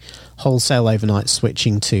industry wholesale overnight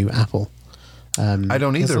switching to Apple. I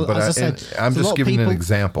don't either, but I'm just giving an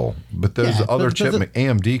example. But there's other chip.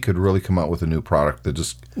 AMD could really come out with a new product that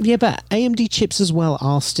just... Yeah, but AMD chips as well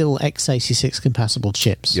are still x86 compatible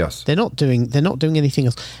chips. Yes. They're not doing anything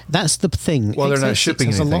else. That's the thing. Well, they're not shipping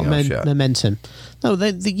anything else yet. Momentum. No,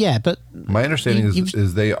 but... My understanding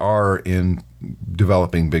is they are in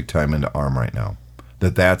developing big time into ARM right now.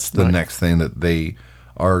 That's the next thing that they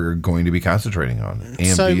are going to be concentrating on.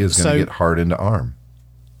 AMD is going to get hard into ARM.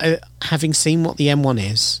 Having seen what the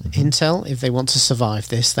M1 is, Intel, if they want to survive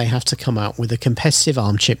this, they have to come out with a competitive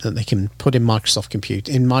ARM chip that they can put in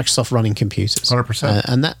Microsoft running computers.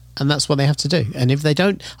 100%. And that's what they have to do. And if they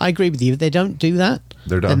don't, I agree with you. If they don't do that,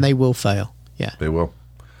 they're done. Then they will fail. Yeah, they will.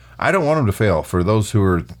 I don't want them to fail. For those who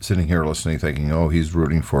are sitting here listening, thinking, "Oh, he's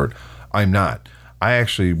rooting for it," I'm not. I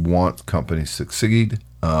actually want companies to succeed.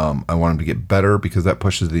 I want them to get better because that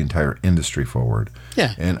pushes the entire industry forward.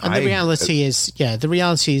 Yeah, and the reality is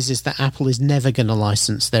that Apple is never going to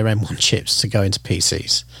license their M1 chips to go into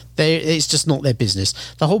PCs. It's just not their business.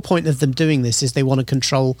 The whole point of them doing this is they want to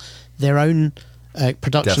control their own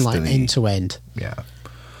production line end to end. Yeah.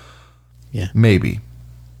 Maybe.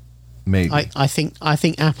 I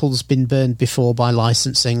think Apple's been burned before by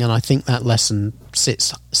licensing, and I think that lesson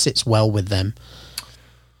sits well with them.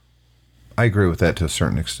 I agree with that to a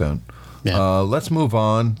certain extent. Yeah. Let's move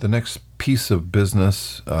on. The next piece of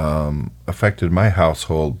business affected my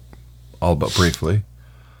household all but briefly.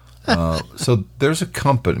 So there's a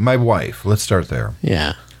company, my wife, let's start there.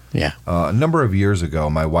 Yeah. A number of years ago,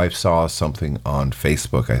 my wife saw something on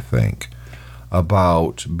Facebook, I think,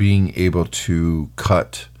 about being able to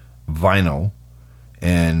cut vinyl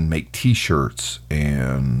and make T-shirts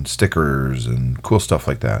and stickers and cool stuff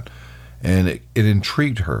like that. And it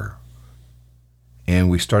intrigued her. And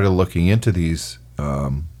we started looking into these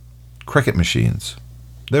Cricut machines.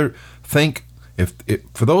 There, think if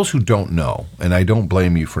for those who don't know, and I don't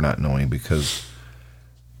blame you for not knowing because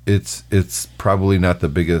it's probably not the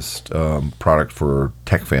biggest product for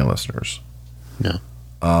tech fan listeners. No.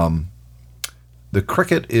 The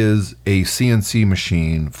Cricut is a CNC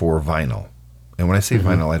machine for vinyl. And when I say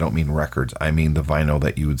vinyl, I don't mean records. I mean the vinyl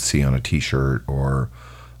that you would see on a T-shirt or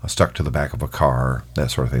stuck to the back of a car, that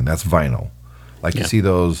sort of thing. That's vinyl. Like you see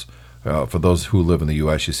those, for those who live in the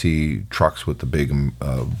U.S., you see trucks with the big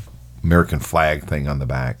American flag thing on the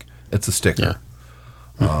back. It's a sticker.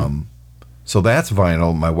 Yeah. So that's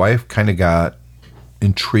vinyl. My wife kind of got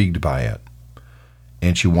intrigued by it,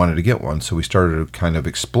 and she wanted to get one. So we started kind of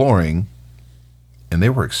exploring, and they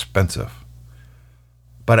were expensive.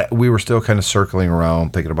 But we were still kind of circling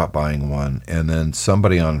around, thinking about buying one. And then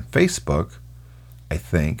somebody on Facebook, I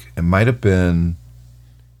think, it might have been,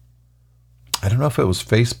 I don't know if it was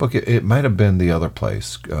Facebook. It might have been the other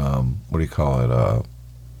place. What do you call it?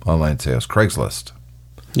 Online sales. Craigslist.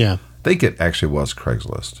 Yeah. I think it actually was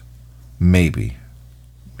Craigslist. Maybe.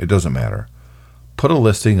 It doesn't matter. Put a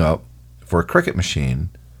listing up for a Cricut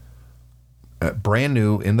machine, brand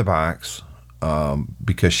new in the box,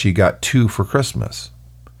 because she got 2 for Christmas.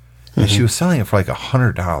 And she was selling it for like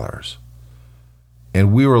 $100.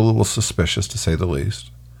 And we were a little suspicious, to say the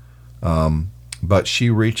least. But she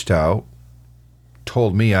reached out,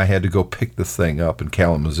 told me I had to go pick this thing up in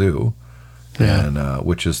Kalamazoo, and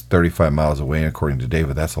which is 35 miles away. And according to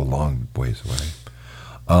David, that's a long ways away.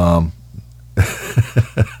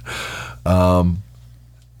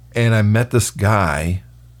 And I met this guy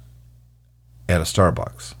at a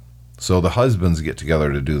Starbucks. So the husbands get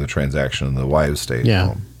together to do the transaction, and the wives stay at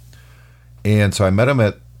home. And so I met him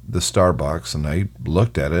at the Starbucks, and I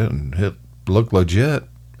looked at it, and it looked legit.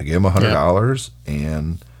 I gave him $100,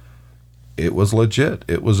 and it was legit.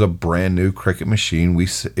 It was a brand new Cricut machine.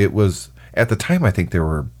 It was, at the time, I think they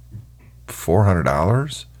were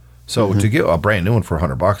 $400. So to get a brand new one for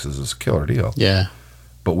 $100 is a killer deal. Yeah.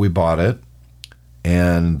 But we bought it,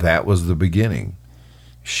 and that was the beginning.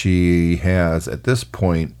 She has, at this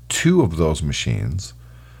point, 2 of those machines,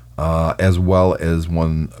 as well as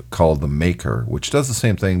one called the Maker, which does the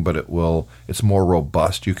same thing, but it's more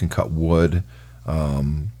robust. You can cut wood,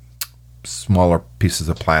 smaller pieces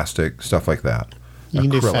of plastic, stuff like that. You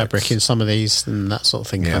can do fabric in some of these and that sort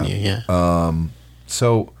of thing, can't you? Yeah.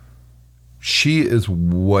 So she is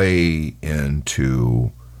way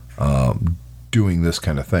into doing this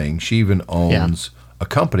kind of thing. She even owns a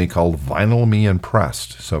company called Vinyl Me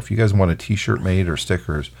Impressed. So if you guys want a T-shirt made or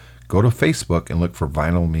stickers, go to Facebook and look for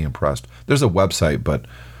Vinyl Me Impressed. There's a website, but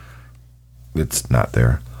it's not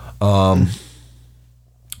there,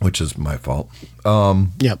 which is my fault.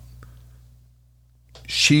 Yep.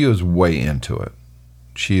 She is way into it.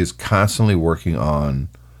 She is constantly working on,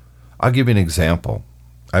 I'll give you an example.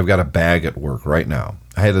 I've got a bag at work right now.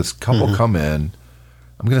 I had this couple come in,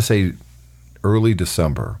 I'm going to say early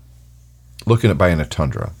December, looking at buying a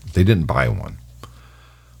Tundra. They didn't buy one.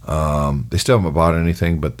 They still haven't bought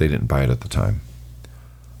anything, but they didn't buy it at the time.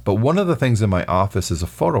 But one of the things in my office is a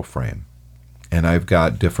photo frame, and I've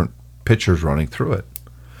got different pictures running through it.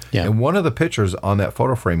 Yeah. And one of the pictures on that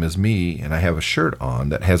photo frame is me, and I have a shirt on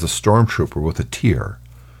that has a stormtrooper with a tear.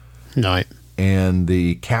 Right. And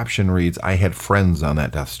the caption reads, "I had friends on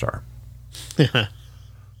that Death Star."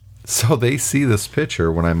 So they see this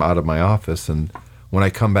picture when I'm out of my office, and when I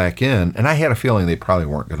come back in, and I had a feeling they probably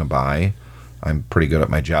weren't going to buy. I'm pretty good at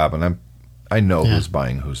my job, and I know who's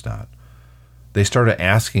buying, who's not. They started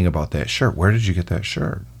asking about that shirt. Where did you get that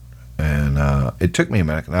shirt? And it took me a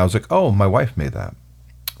minute, and I was like, "Oh, my wife made that."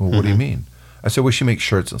 Well, what do you mean? I said, "Well, she makes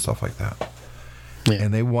shirts and stuff like that." Yeah.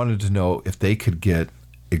 And they wanted to know if they could get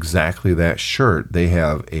exactly that shirt. They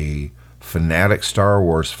have a fanatic Star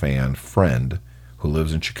Wars fan friend who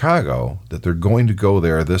lives in Chicago that they're going to go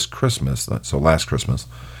there this Christmas, so last Christmas,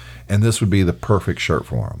 and this would be the perfect shirt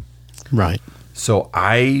for them. Right. So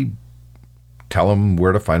I tell them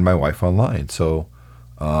where to find my wife online. So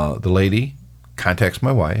the lady contacts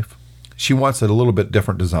my wife. She wants it a little bit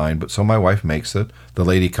different design, but so my wife makes it. The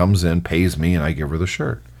lady comes in, pays me, and I give her the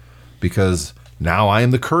shirt. Because now I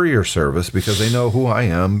am the courier service because they know who I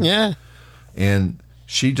am. Yeah. And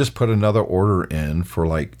she just put another order in for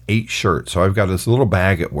like 8 shirts. So I've got this little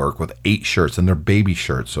bag at work with 8 shirts, and they're baby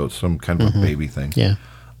shirts, so it's some kind of a baby thing. Yeah.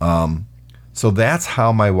 So that's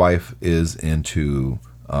how my wife is into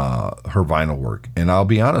her vinyl work. And I'll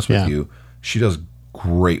be honest with you, she does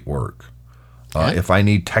great work. If I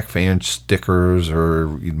need Tech Fan stickers or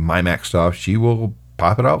MyMac stuff, she will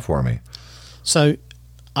pop it out for me. So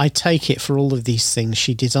I take it for all of these things,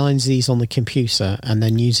 she designs these on the computer and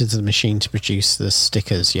then uses the machine to produce the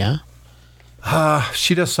stickers, yeah?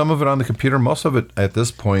 She does some of it on the computer. Most of it at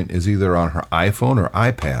this point is either on her iPhone or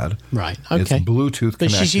iPad. Right. Okay. It's Bluetooth but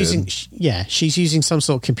connected. she's using some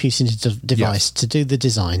sort of computing device to do the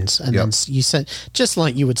designs, and then you send, just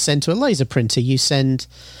like you would send to a laser printer. You send,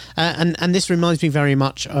 and this reminds me very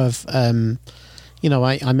much of. I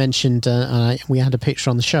mentioned we had a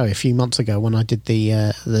picture on the show a few months ago when I did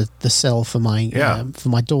the cell for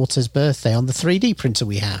my daughter's birthday on the 3D printer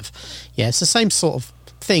we have. Yeah, it's the same sort of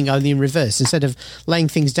thing, only in reverse. Instead of laying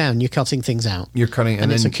things down, you're cutting things out. You're cutting,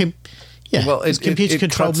 and it's then it's a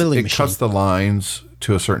computer-controlled milling machine. It cuts the lines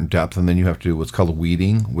to a certain depth, and then you have to do what's called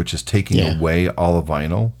weeding, which is taking away all the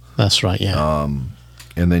vinyl. That's right. Yeah.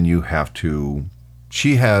 And then you have to.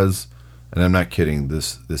 She has. And I'm not kidding,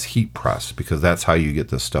 this heat press, because that's how you get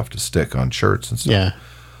this stuff to stick on shirts and stuff. Yeah.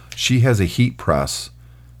 She has a heat press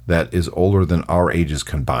that is older than our ages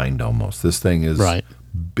combined almost. This thing is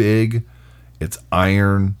big. It's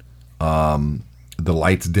iron. The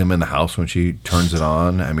lights dim in the house when she turns it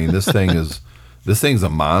on. I mean, this thing's a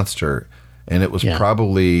monster. And it was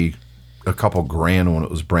probably a couple grand when it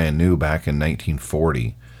was brand new back in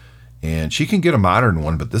 1940. And she can get a modern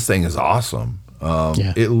one, but this thing is awesome.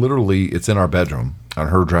 It's in our bedroom on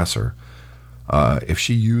her dresser. If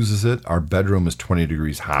she uses it, our bedroom is 20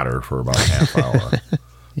 degrees hotter for about a half hour.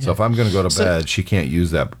 So if I'm going to go to bed, she can't use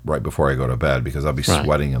that right before I go to bed because I'll be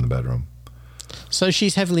sweating in the bedroom. So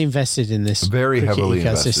she's heavily invested in this very heavily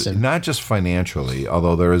ecosystem. Invested, not just financially,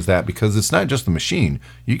 although there is that, because it's not just the machine.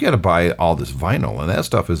 You got to buy all this vinyl, and that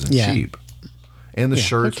stuff isn't cheap. And the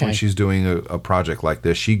shirts, when she's doing a project like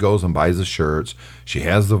this, she goes and buys the shirts. She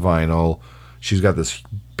has the vinyl. She's got this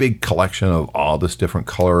big collection of all this different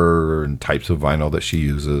color and types of vinyl that she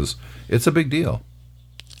uses. It's a big deal.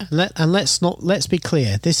 And let's be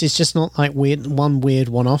clear. This is just not like weird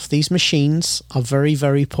one-off. These machines are very,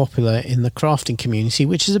 very popular in the crafting community,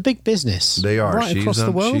 which is a big business. They are right across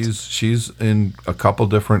the world. She's in a couple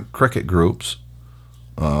different Cricut groups,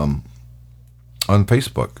 on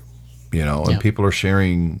Facebook, and people are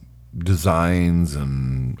sharing designs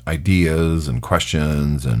and ideas and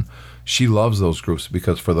questions, and she loves those groups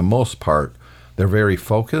because for the most part, they're very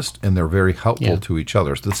focused and they're very helpful to each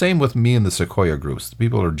other. It's the same with me and the Sequoia groups. The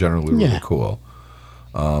people are generally really cool.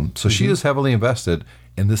 So she is heavily invested,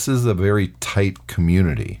 and this is a very tight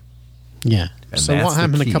community. Yeah. And so what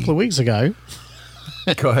happened a couple of weeks ago?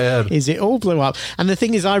 Go ahead. Is it all blew up. And the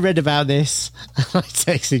thing is, I read about this, and I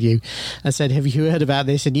texted you. I said, have you heard about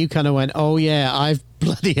this? And you kind of went, oh, yeah, I've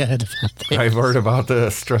bloody heard about this. I've heard about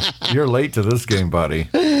this. You're late to this game, buddy.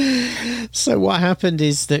 So what happened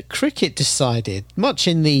is that Cricut decided, much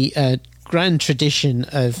in the grand tradition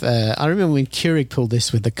of, I remember when Keurig pulled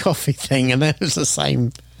this with the coffee thing, and that was the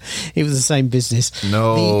same. It was the same business.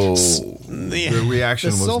 No, the reaction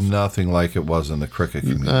was nothing like it was in the Cricut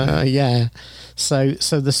community. So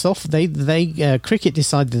the Cricut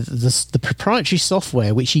decided that the proprietary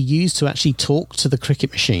software which you use to actually talk to the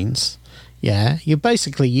Cricut machines. Yeah, you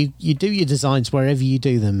basically you do your designs wherever you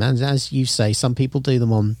do them, and as you say, some people do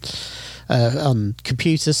them on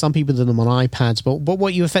computers, some people do them on iPads. But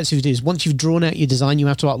what you effectively do is once you've drawn out your design, you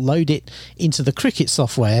have to upload it into the Cricut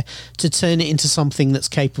software to turn it into something that's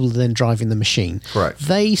capable of then driving the machine. Correct.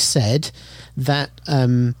 They said that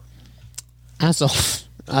as of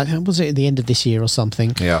was it at the end of this year or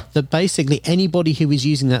something? Yeah. That basically anybody who is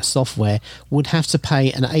using that software would have to pay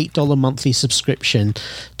an $8 monthly subscription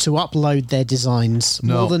to upload their designs.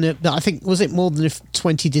 No. I think, was it more than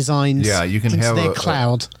 20 designs? Yeah, you can into have their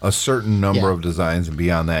cloud. A certain number of designs, and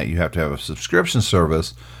beyond that, you have to have a subscription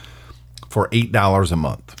service for $8 a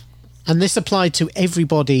month. And this applied to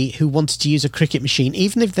everybody who wanted to use a Cricut machine,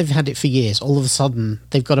 even if they've had it for years. All of a sudden,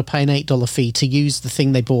 they've got to pay an $8 fee to use the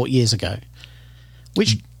thing they bought years ago.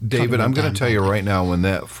 Which, David, I'm going to tell you right now, when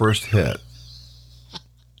that first hit,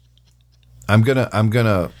 I'm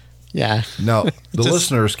gonna. Yeah. Now the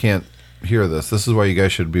listeners can't hear this. This is why you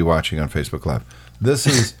guys should be watching on Facebook Live. This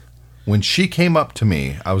is when she came up to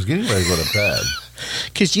me. I was getting ready to go to bed.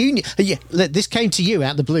 Because this came to you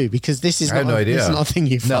out of the blue. Because this is I had no idea. This is not a thing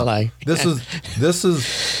you follow. No, this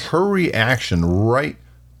is her reaction right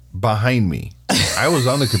behind me. I was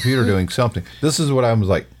on the computer doing something. This is what I was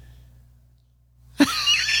like.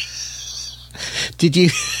 Did you?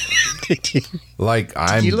 Like,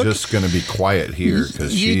 I'm just going to be quiet here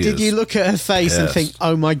because Did you look at her face and think,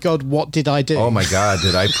 "Oh my God, what did I do? Oh my God,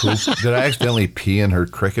 did I poop? Did I accidentally pee in her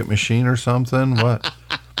Cricut machine or something? What?"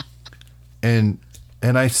 And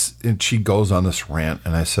she goes on this rant,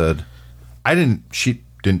 and I said, She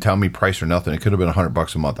didn't tell me price or nothing. It could have been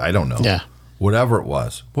 $100 a month. I don't know. Yeah, whatever it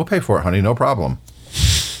was, we'll pay for it, honey. No problem.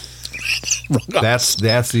 That's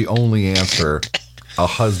the only answer a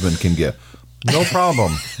husband can give. No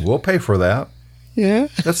problem. We'll pay for that. Yeah.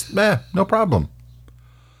 That's no problem.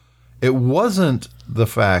 It wasn't the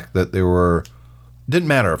fact that didn't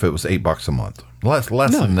matter if it was $8 a month, less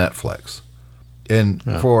than Netflix. And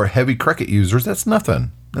for heavy Cricket users, that's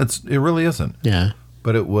nothing. It really isn't. Yeah.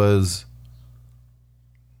 But it was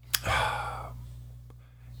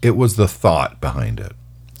the thought behind it.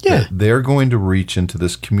 Yeah. That they're going to reach into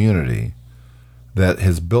this community that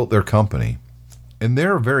has built their company, and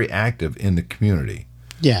they're very active in the community.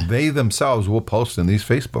 Yeah. They themselves will post in these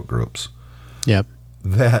Facebook groups. Yep.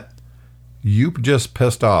 That you just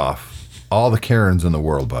pissed off all the Karens in the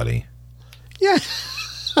world, buddy. Yeah.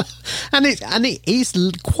 and it is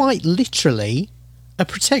quite literally a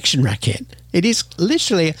protection racket. It is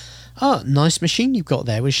literally, nice machine you've got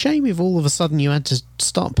there. It was a shame if all of a sudden you had to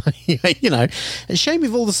stop paying, a shame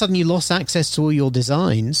if all of a sudden you lost access to all your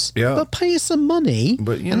designs. Yeah. But pay us some money.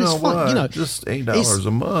 But you and know it's fun, what? Just $8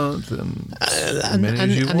 a month and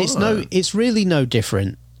it's really no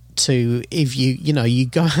different to if you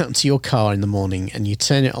go out to your car in the morning and you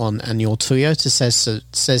turn it on and your Toyota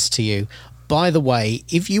says to you, by the way,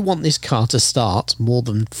 if you want this car to start more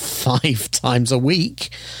than 5 times a week,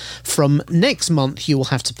 from next month you will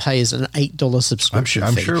have to pay us an $8 subscription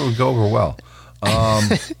I'm fee. sure it would go over well.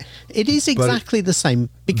 It is exactly the same,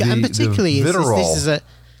 and particularly the vitriol this is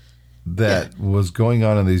that was going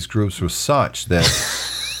on in these groups was such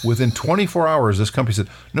that within 24 hours, this company said,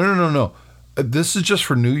 no. This is just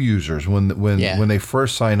for new users when they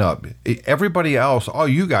first sign up. Everybody else,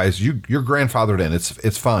 you guys, you're grandfathered in.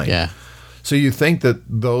 It's fine. Yeah. So you think that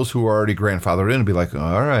those who are already grandfathered in would be like,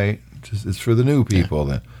 all right, it's for the new people.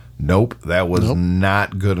 Then, nope, that was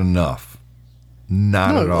not good enough.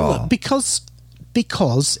 Not at all. Because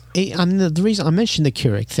the reason I mentioned the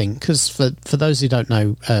Keurig thing, because for those who don't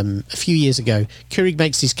know, a few years ago, Keurig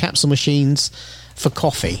makes these capsule machines for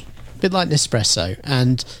coffee, a bit like Nespresso,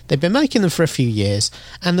 and they've been making them for a few years,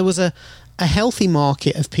 and there was a healthy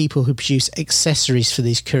market of people who produce accessories for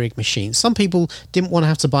these Keurig machines. Some people didn't want to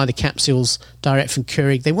have to buy the capsules direct from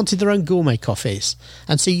Keurig. They wanted their own gourmet coffees.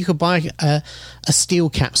 And so you could buy a steel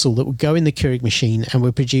capsule that would go in the Keurig machine and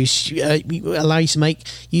would produce, allow you to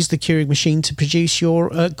use the Keurig machine to produce your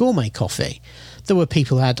gourmet coffee. There were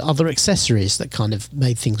people who had other accessories that kind of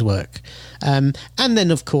made things work. And then,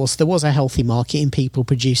 of course, there was a healthy market in people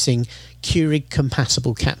producing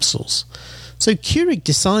Keurig-compatible capsules. So Keurig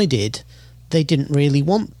decided they didn't really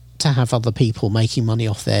want to have other people making money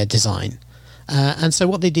off their design. And so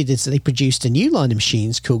what they did is they produced a new line of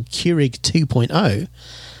machines called Keurig 2.0,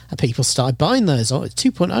 and people started buying those. Oh, it's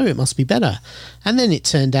 2.0, it must be better. And then it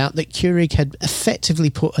turned out that Keurig had effectively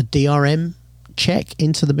put a DRM check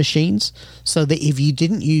into the machines, so that if you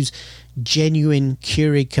didn't use genuine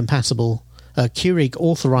Keurig-compatible,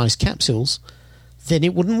 Keurig-authorized capsules, then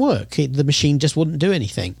it wouldn't work. The machine just wouldn't do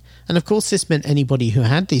anything. And of course, this meant anybody who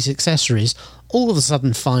had these accessories all of a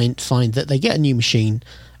sudden find that they get a new machine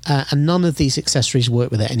and none of these accessories work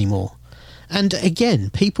with it anymore. And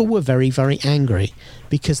again, people were very, very angry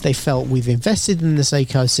because they felt we've invested in this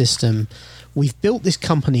ecosystem, we've built this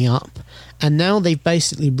company up, and now they've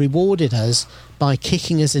basically rewarded us by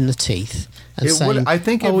kicking us in the teeth and saying, I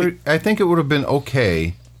think it would have been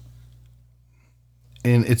okay.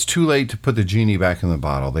 And it's too late to put the genie back in the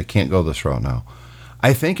bottle. They can't go this route now.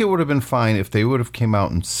 I think it would have been fine if they would have came out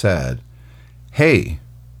and said, hey,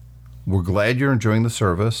 we're glad you're enjoying the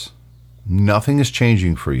service. Nothing is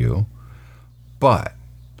changing for you. But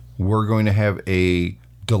we're going to have a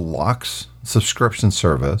deluxe subscription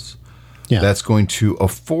service that's going to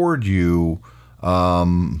afford you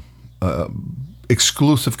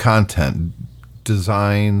exclusive content,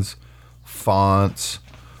 designs, fonts,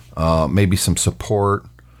 maybe some support,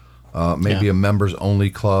 maybe a members-only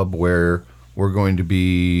club where we're going to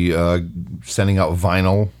be sending out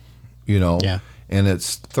vinyl, and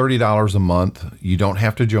it's $30 a month. You don't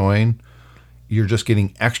have to join. You're just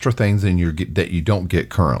getting extra things that you don't get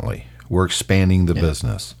currently. We're expanding the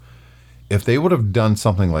business. If they would have done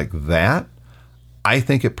something like that, I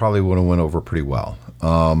think it probably would have went over pretty well.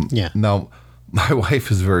 Now, my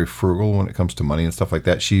wife is very frugal when it comes to money and stuff like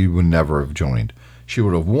that. She would never have joined. She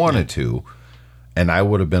would have wanted to, and I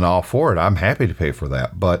would have been all for it. I'm happy to pay for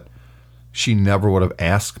that, but she never would have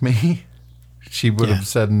asked me. She would have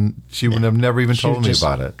said, she would have never even told me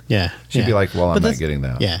about it. Yeah. She'd be like, well, I'm not getting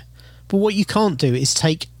that. Yeah. But what you can't do is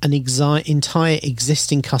take an entire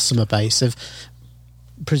existing customer base of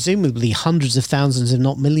presumably hundreds of thousands, if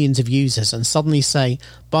not millions of users, and suddenly say,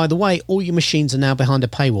 by the way, all your machines are now behind a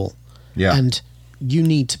paywall. Yeah. And you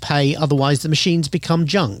need to pay, otherwise the machines become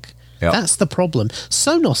junk. Yep. That's the problem.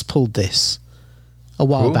 Sonos pulled this a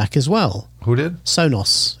while back as well. Who did?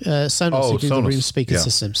 Sonos. Sonos, who do the Sonos. room speaker Yeah.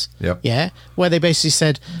 systems. Yep. Yeah, where they basically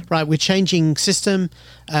said, right, we're changing system,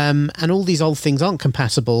 and all these old things aren't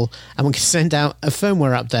compatible, and we can send out a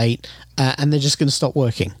firmware update, and they're just going to stop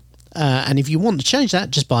working. And if you want to change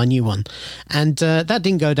that, just buy a new one. And that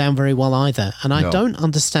didn't go down very well either. And I No. don't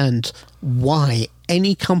understand why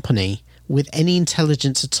any company with any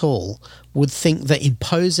intelligence at all would think that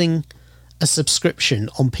imposing a subscription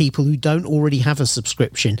on people who don't already have a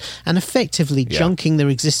subscription and effectively junking their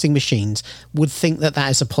existing machines would think that that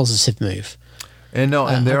is a positive move. And no,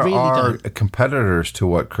 and I there really are don't. competitors to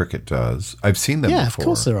what Cricket does. I've seen them Yeah, before. of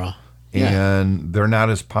course there are. Yeah. And they're not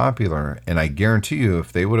as popular. And I guarantee you,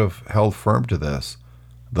 if they would have held firm to this,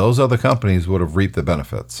 those other companies would have reaped the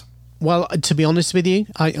benefits. Well, to be honest with you,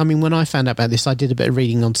 I mean, when I found out about this, I did a bit of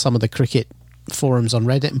reading on some of the Cricket forums on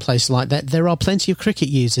Reddit and places like that. There are plenty of Cricket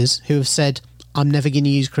users who have said, I'm never going to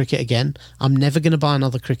use Cricket again. I'm never going to buy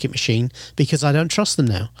another Cricket machine because I don't trust them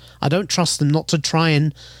now. I don't trust them not to try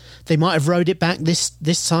and... They might have rode it back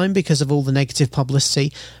this time because of all the negative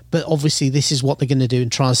publicity, but obviously this is what they're going to do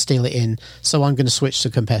and try and steal it in, so I'm going to switch to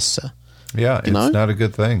a competitor. Yeah, it's know? not a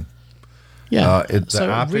good thing. Yeah,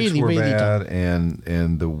 The optics were bad,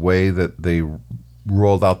 and the way that they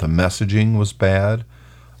rolled out the messaging was bad.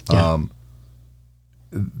 Yeah.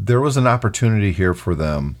 There was an opportunity here for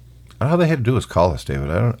them. All they had to do was call us,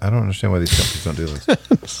 David. I don't understand why these companies don't do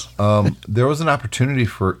this. There was an opportunity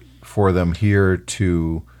for them here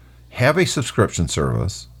to have a subscription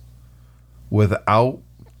service without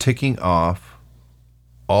ticking off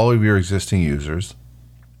all of your existing users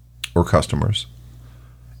or customers.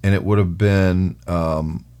 And it would have been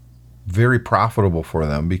very profitable for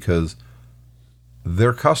them because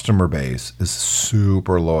their customer base is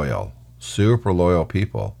super loyal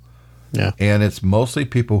people. Yeah. And it's mostly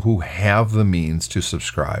people who have the means to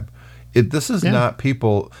subscribe. This is not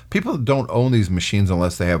people don't own these machines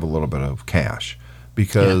unless they have a little bit of cash,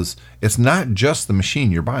 because it's not just the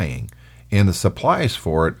machine you're buying, and the supplies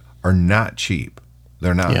for it are not cheap.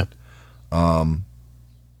 They're not. Yeah.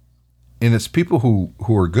 And it's people who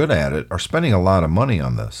are good at it are spending a lot of money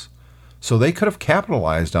on this. So they could have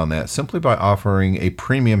capitalized on that simply by offering a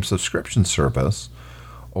premium subscription service,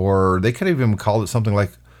 or they could have even called it something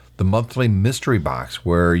like the monthly mystery box,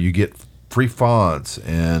 where you get free fonts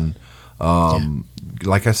and,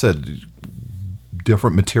 like I said,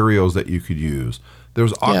 different materials that you could use.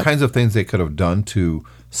 There's all kinds of things they could have done to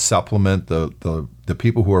supplement the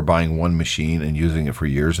people who are buying one machine and using it for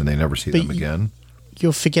years and they never see them again.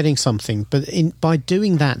 You're forgetting something, but by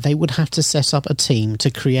doing that, they would have to set up a team to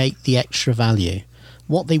create the extra value.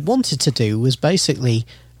 What they wanted to do was basically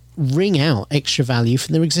wring out extra value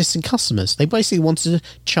from their existing customers. They basically wanted to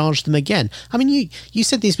charge them again. I mean, you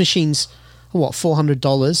said these machines, what,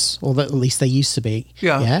 $400, or at least they used to be.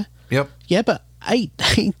 Yeah. Yep. Yeah, but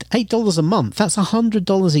 $8 a month, that's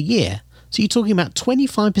 $100 a year. So you're talking about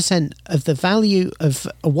 25% of the value of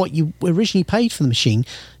what you originally paid for the machine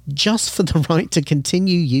just for the right to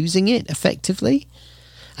continue using it effectively.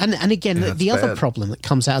 And again, the other problem that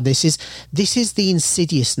comes out of this is the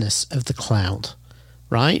insidiousness of the cloud,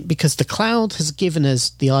 right? Because the cloud has given us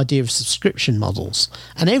the idea of subscription models,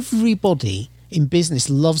 and everybody in business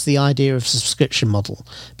loves the idea of subscription model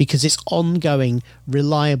because it's ongoing,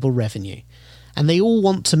 reliable revenue. And they all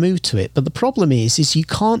want to move to it. But the problem is you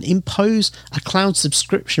can't impose a cloud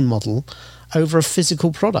subscription model over a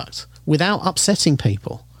physical product without upsetting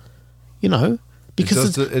people,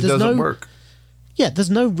 because it doesn't work. Yeah, there's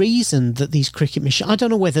no reason that these Cricket machines... I don't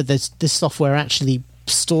know whether this software actually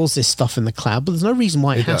stores this stuff in the cloud, but there's no reason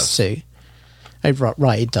why it has to. Oh,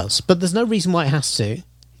 right, it does. But there's no reason why it has to.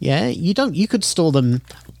 Yeah, you could store them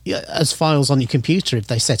as files on your computer if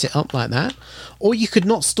they set it up like that. Or you could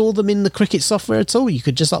not store them in the Cricket software at all. You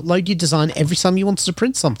could just upload your design every time you wanted to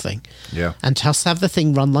print something. Yeah. And just have the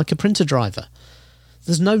thing run like a printer driver.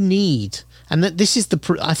 There's no need. And this is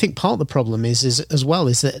I think part of the problem is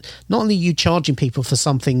that not only are you charging people for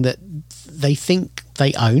something that they think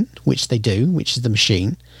they own, which they do, which is the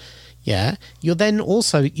machine. Yeah, you're then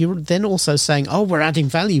also saying, oh, we're adding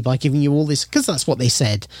value by giving you all this, because that's what they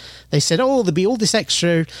said. They said, oh, there'll be all this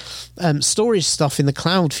extra storage stuff in the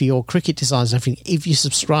cloud for your Cricket designs and everything if you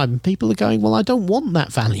subscribe. And people are going, well, I don't want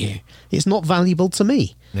that value. It's not valuable to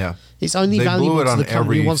me. Yeah, it's only valuable to the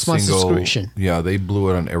company who wants my subscription. Yeah, they blew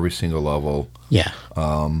it on every single level. Yeah.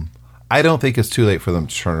 I don't think it's too late for them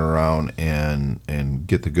to turn around and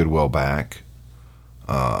get the goodwill back.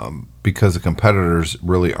 Because the competitors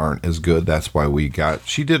really aren't as good. That's why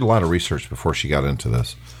she did a lot of research before she got into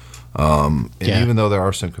this. Even though there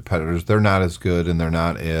are some competitors, they're not as good and they're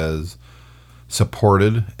not as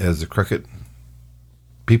supported as the Cricket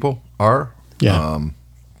people are. Yeah.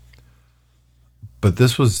 But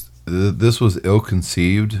this was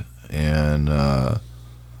ill-conceived, and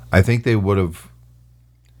I think they would have,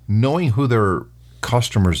 knowing who their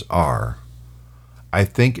customers are, I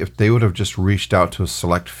think if they would have just reached out to a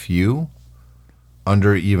select few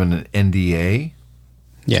under even an NDA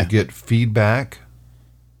to get feedback,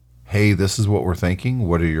 hey, this is what we're thinking,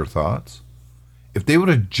 what are your thoughts? If they would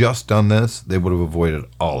have just done this, they would have avoided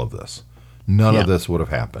all of this. None of this would have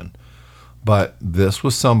happened. But this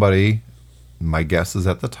was somebody, my guess is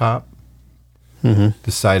at the top,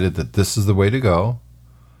 decided that this is the way to go,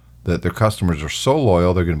 that their customers are so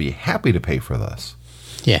loyal, they're going to be happy to pay for this.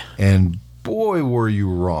 Yeah. And boy, were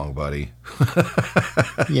you wrong, buddy.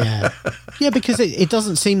 Yeah, because it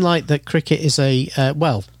doesn't seem like that Cricket is a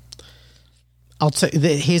well. I'll tell you.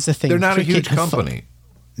 Here's the thing: they're not Cricket a huge company.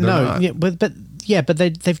 No, yeah, but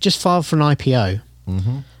they've just filed for an IPO.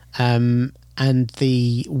 And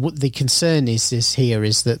the concern is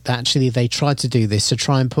that actually they tried to do this to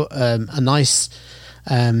try and put a nice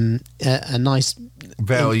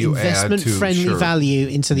value investment friendly value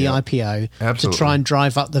into the IPO to try and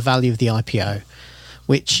drive up the value of the IPO,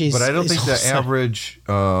 which is. But I don't think the average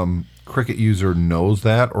Cricket user knows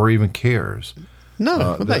that or even cares.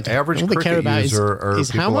 No, the average Cricket care about user is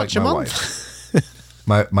are people how much like a my month.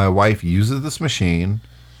 wife. My wife uses this machine.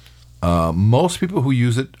 Most people who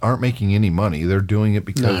use it aren't making any money. They're doing it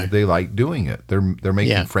because they like doing it. They're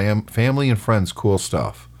making family and friends cool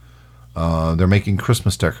stuff. They're making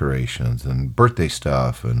Christmas decorations and birthday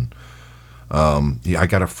stuff, and I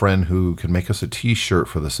got a friend who can make us a T-shirt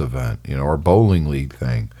for this event, or a bowling league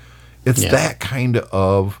thing. It's that kind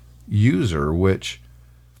of user, which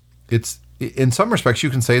it's in some respects you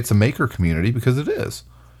can say it's a maker community because it is.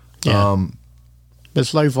 Yeah. But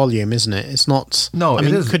it's low volume, isn't it? It's not. No, it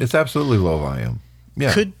is. It's absolutely low volume.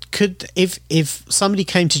 Yeah. Could if somebody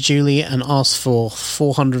came to Julie and asked for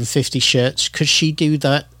 450 shirts, could she do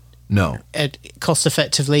that? No. Cost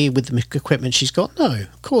effectively with the equipment she's got? No,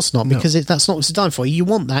 of course not, because that's not what it's designed for. You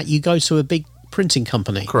want that, you go to a big printing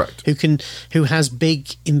company, correct? Who has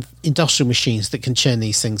big industrial machines that can churn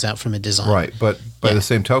these things out from a design, right? But by the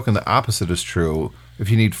same token, the opposite is true. If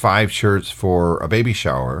you need 5 shirts for a baby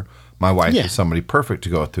shower, my wife is somebody perfect to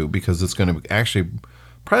go to because it's going to actually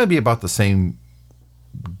probably be about the same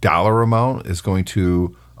dollar amount as going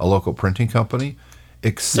to a local printing company,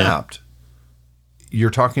 except you're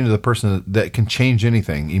talking to the person that can change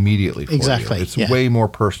anything immediately for you. It's way more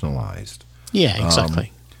personalized. Yeah,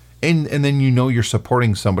 exactly. And then you're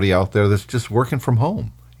supporting somebody out there that's just working from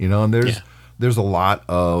home, and there's a lot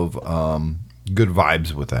of good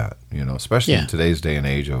vibes with that, especially in today's day and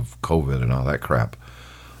age of COVID and all that crap.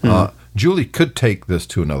 Julie could take this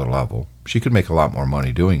to another level. She could make a lot more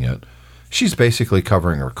money doing it. She's basically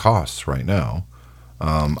covering her costs right now.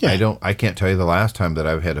 I can't tell you the last time that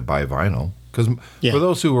I've had to buy vinyl. Because for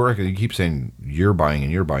those who work, you keep saying you're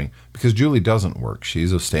buying, because Julie doesn't work.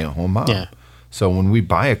 She's a stay-at-home mom. Yeah. So when we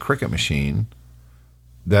buy a Cricut machine,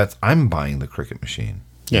 I'm buying the Cricut machine.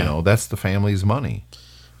 Yeah. That's the family's money.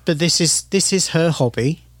 But this is her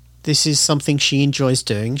hobby. This is something she enjoys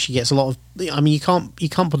doing. She gets a lot of. I mean, you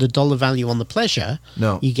can't put a dollar value on the pleasure.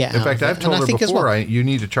 No, you get. In fact, I've told her before you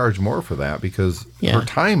need to charge more for that because her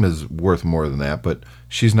time is worth more than that. But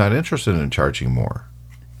she's not interested in charging more.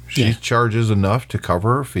 She charges enough to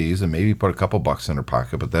cover her fees and maybe put a couple bucks in her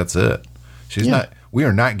pocket, but that's it. She's not. We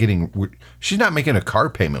are not getting. She's not making a car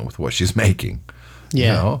payment with what she's making.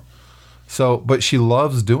 Yeah. So, but she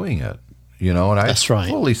loves doing it. And I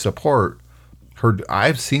fully support her.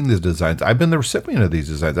 I've seen these designs. I've been the recipient of these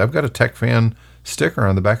designs. I've got a Tech Fan sticker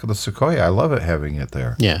on the back of the Sequoia. I love it having it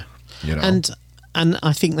there. Yeah. And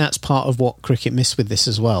I think that's part of what Cricut missed with this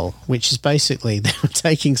as well, which is basically they were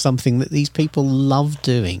taking something that these people love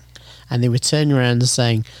doing and they were turning around and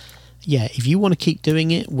saying, if you want to keep doing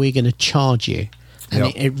it, we're going to charge you.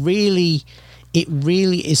 And it really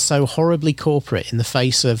is so horribly corporate in the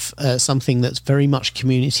face of something that's very much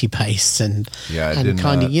community based and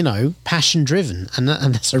kind of passion driven, and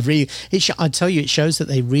that's a really. I tell you, it shows that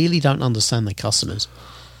they really don't understand their customers.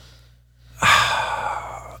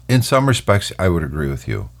 In some respects, I would agree with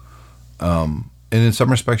you, and in some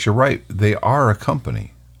respects, you're right. They are a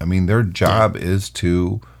company. I mean, their job is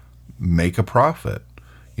to make a profit.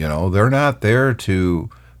 They're not there to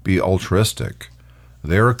be altruistic.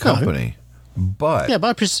 They're a company. But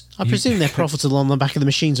I presume they're profitable on the back of the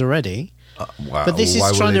machines already. Wow. But this is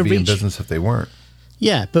why trying would they to be reach in business if they weren't?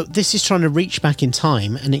 Yeah, but this is trying to reach back in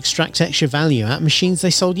time and extract extra value out of machines they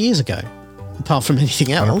sold years ago. Apart from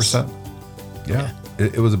anything else. 100%. Yeah.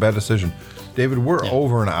 It was a bad decision. David, we're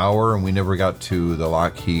over an hour and we never got to the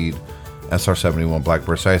Lockheed SR-71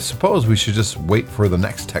 Blackbird. So I suppose we should just wait for the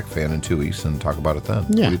next Tech Fan in 2 weeks and talk about it then. Yeah,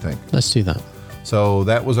 what do you think? Let's do that. So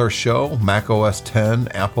that was our show, Mac OS 10,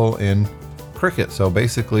 Apple, and Cricket. So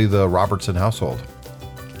basically the Robertson household.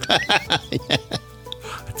 Yeah.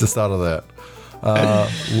 Just out of that.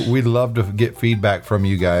 We'd love to get feedback from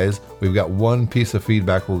you guys. We've got one piece of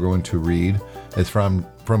feedback we're going to read. It's from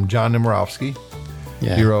John Nemirovsky.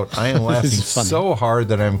 Yeah. He wrote, I am laughing This is funny. so hard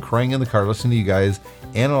that I'm crying in the car listening to you guys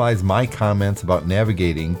analyze my comments about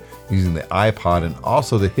navigating using the iPod and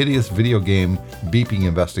also the hideous video game beeping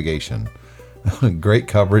investigation. Great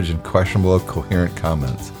coverage and questionable coherent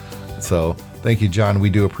comments. So thank you, John. We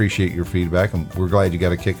do appreciate your feedback, and we're glad you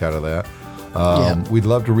got a kick out of that. We'd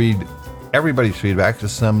love to read everybody's feedback.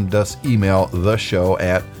 Just send us email the show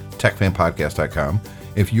at techfanpodcast.com.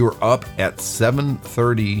 If you're up at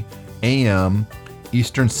 7:30 a.m.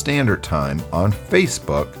 Eastern Standard Time on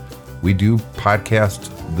Facebook, we do podcast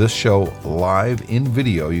this show live in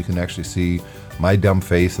video. You can actually see my dumb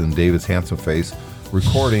face and David's handsome face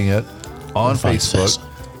recording it on Facebook,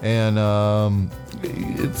 and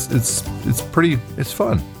it's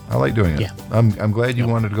fun. I like doing it. Yeah. I'm glad you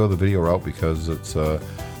wanted to go the video route because it's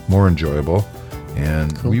more enjoyable.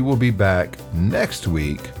 And we will be back next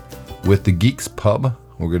week with the Geeks Pub.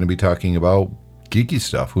 We're going to be talking about geeky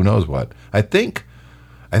stuff. Who knows what? I think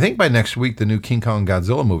by next week the new King Kong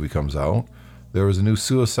Godzilla movie comes out. There was a new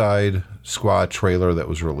Suicide Squad trailer that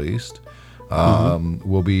was released.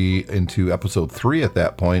 We'll be into episode 3 at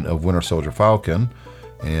that point of Winter Soldier Falcon,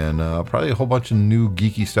 and probably a whole bunch of new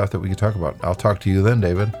geeky stuff that we can talk about. I'll talk to you then,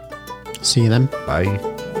 David. See you then. Bye.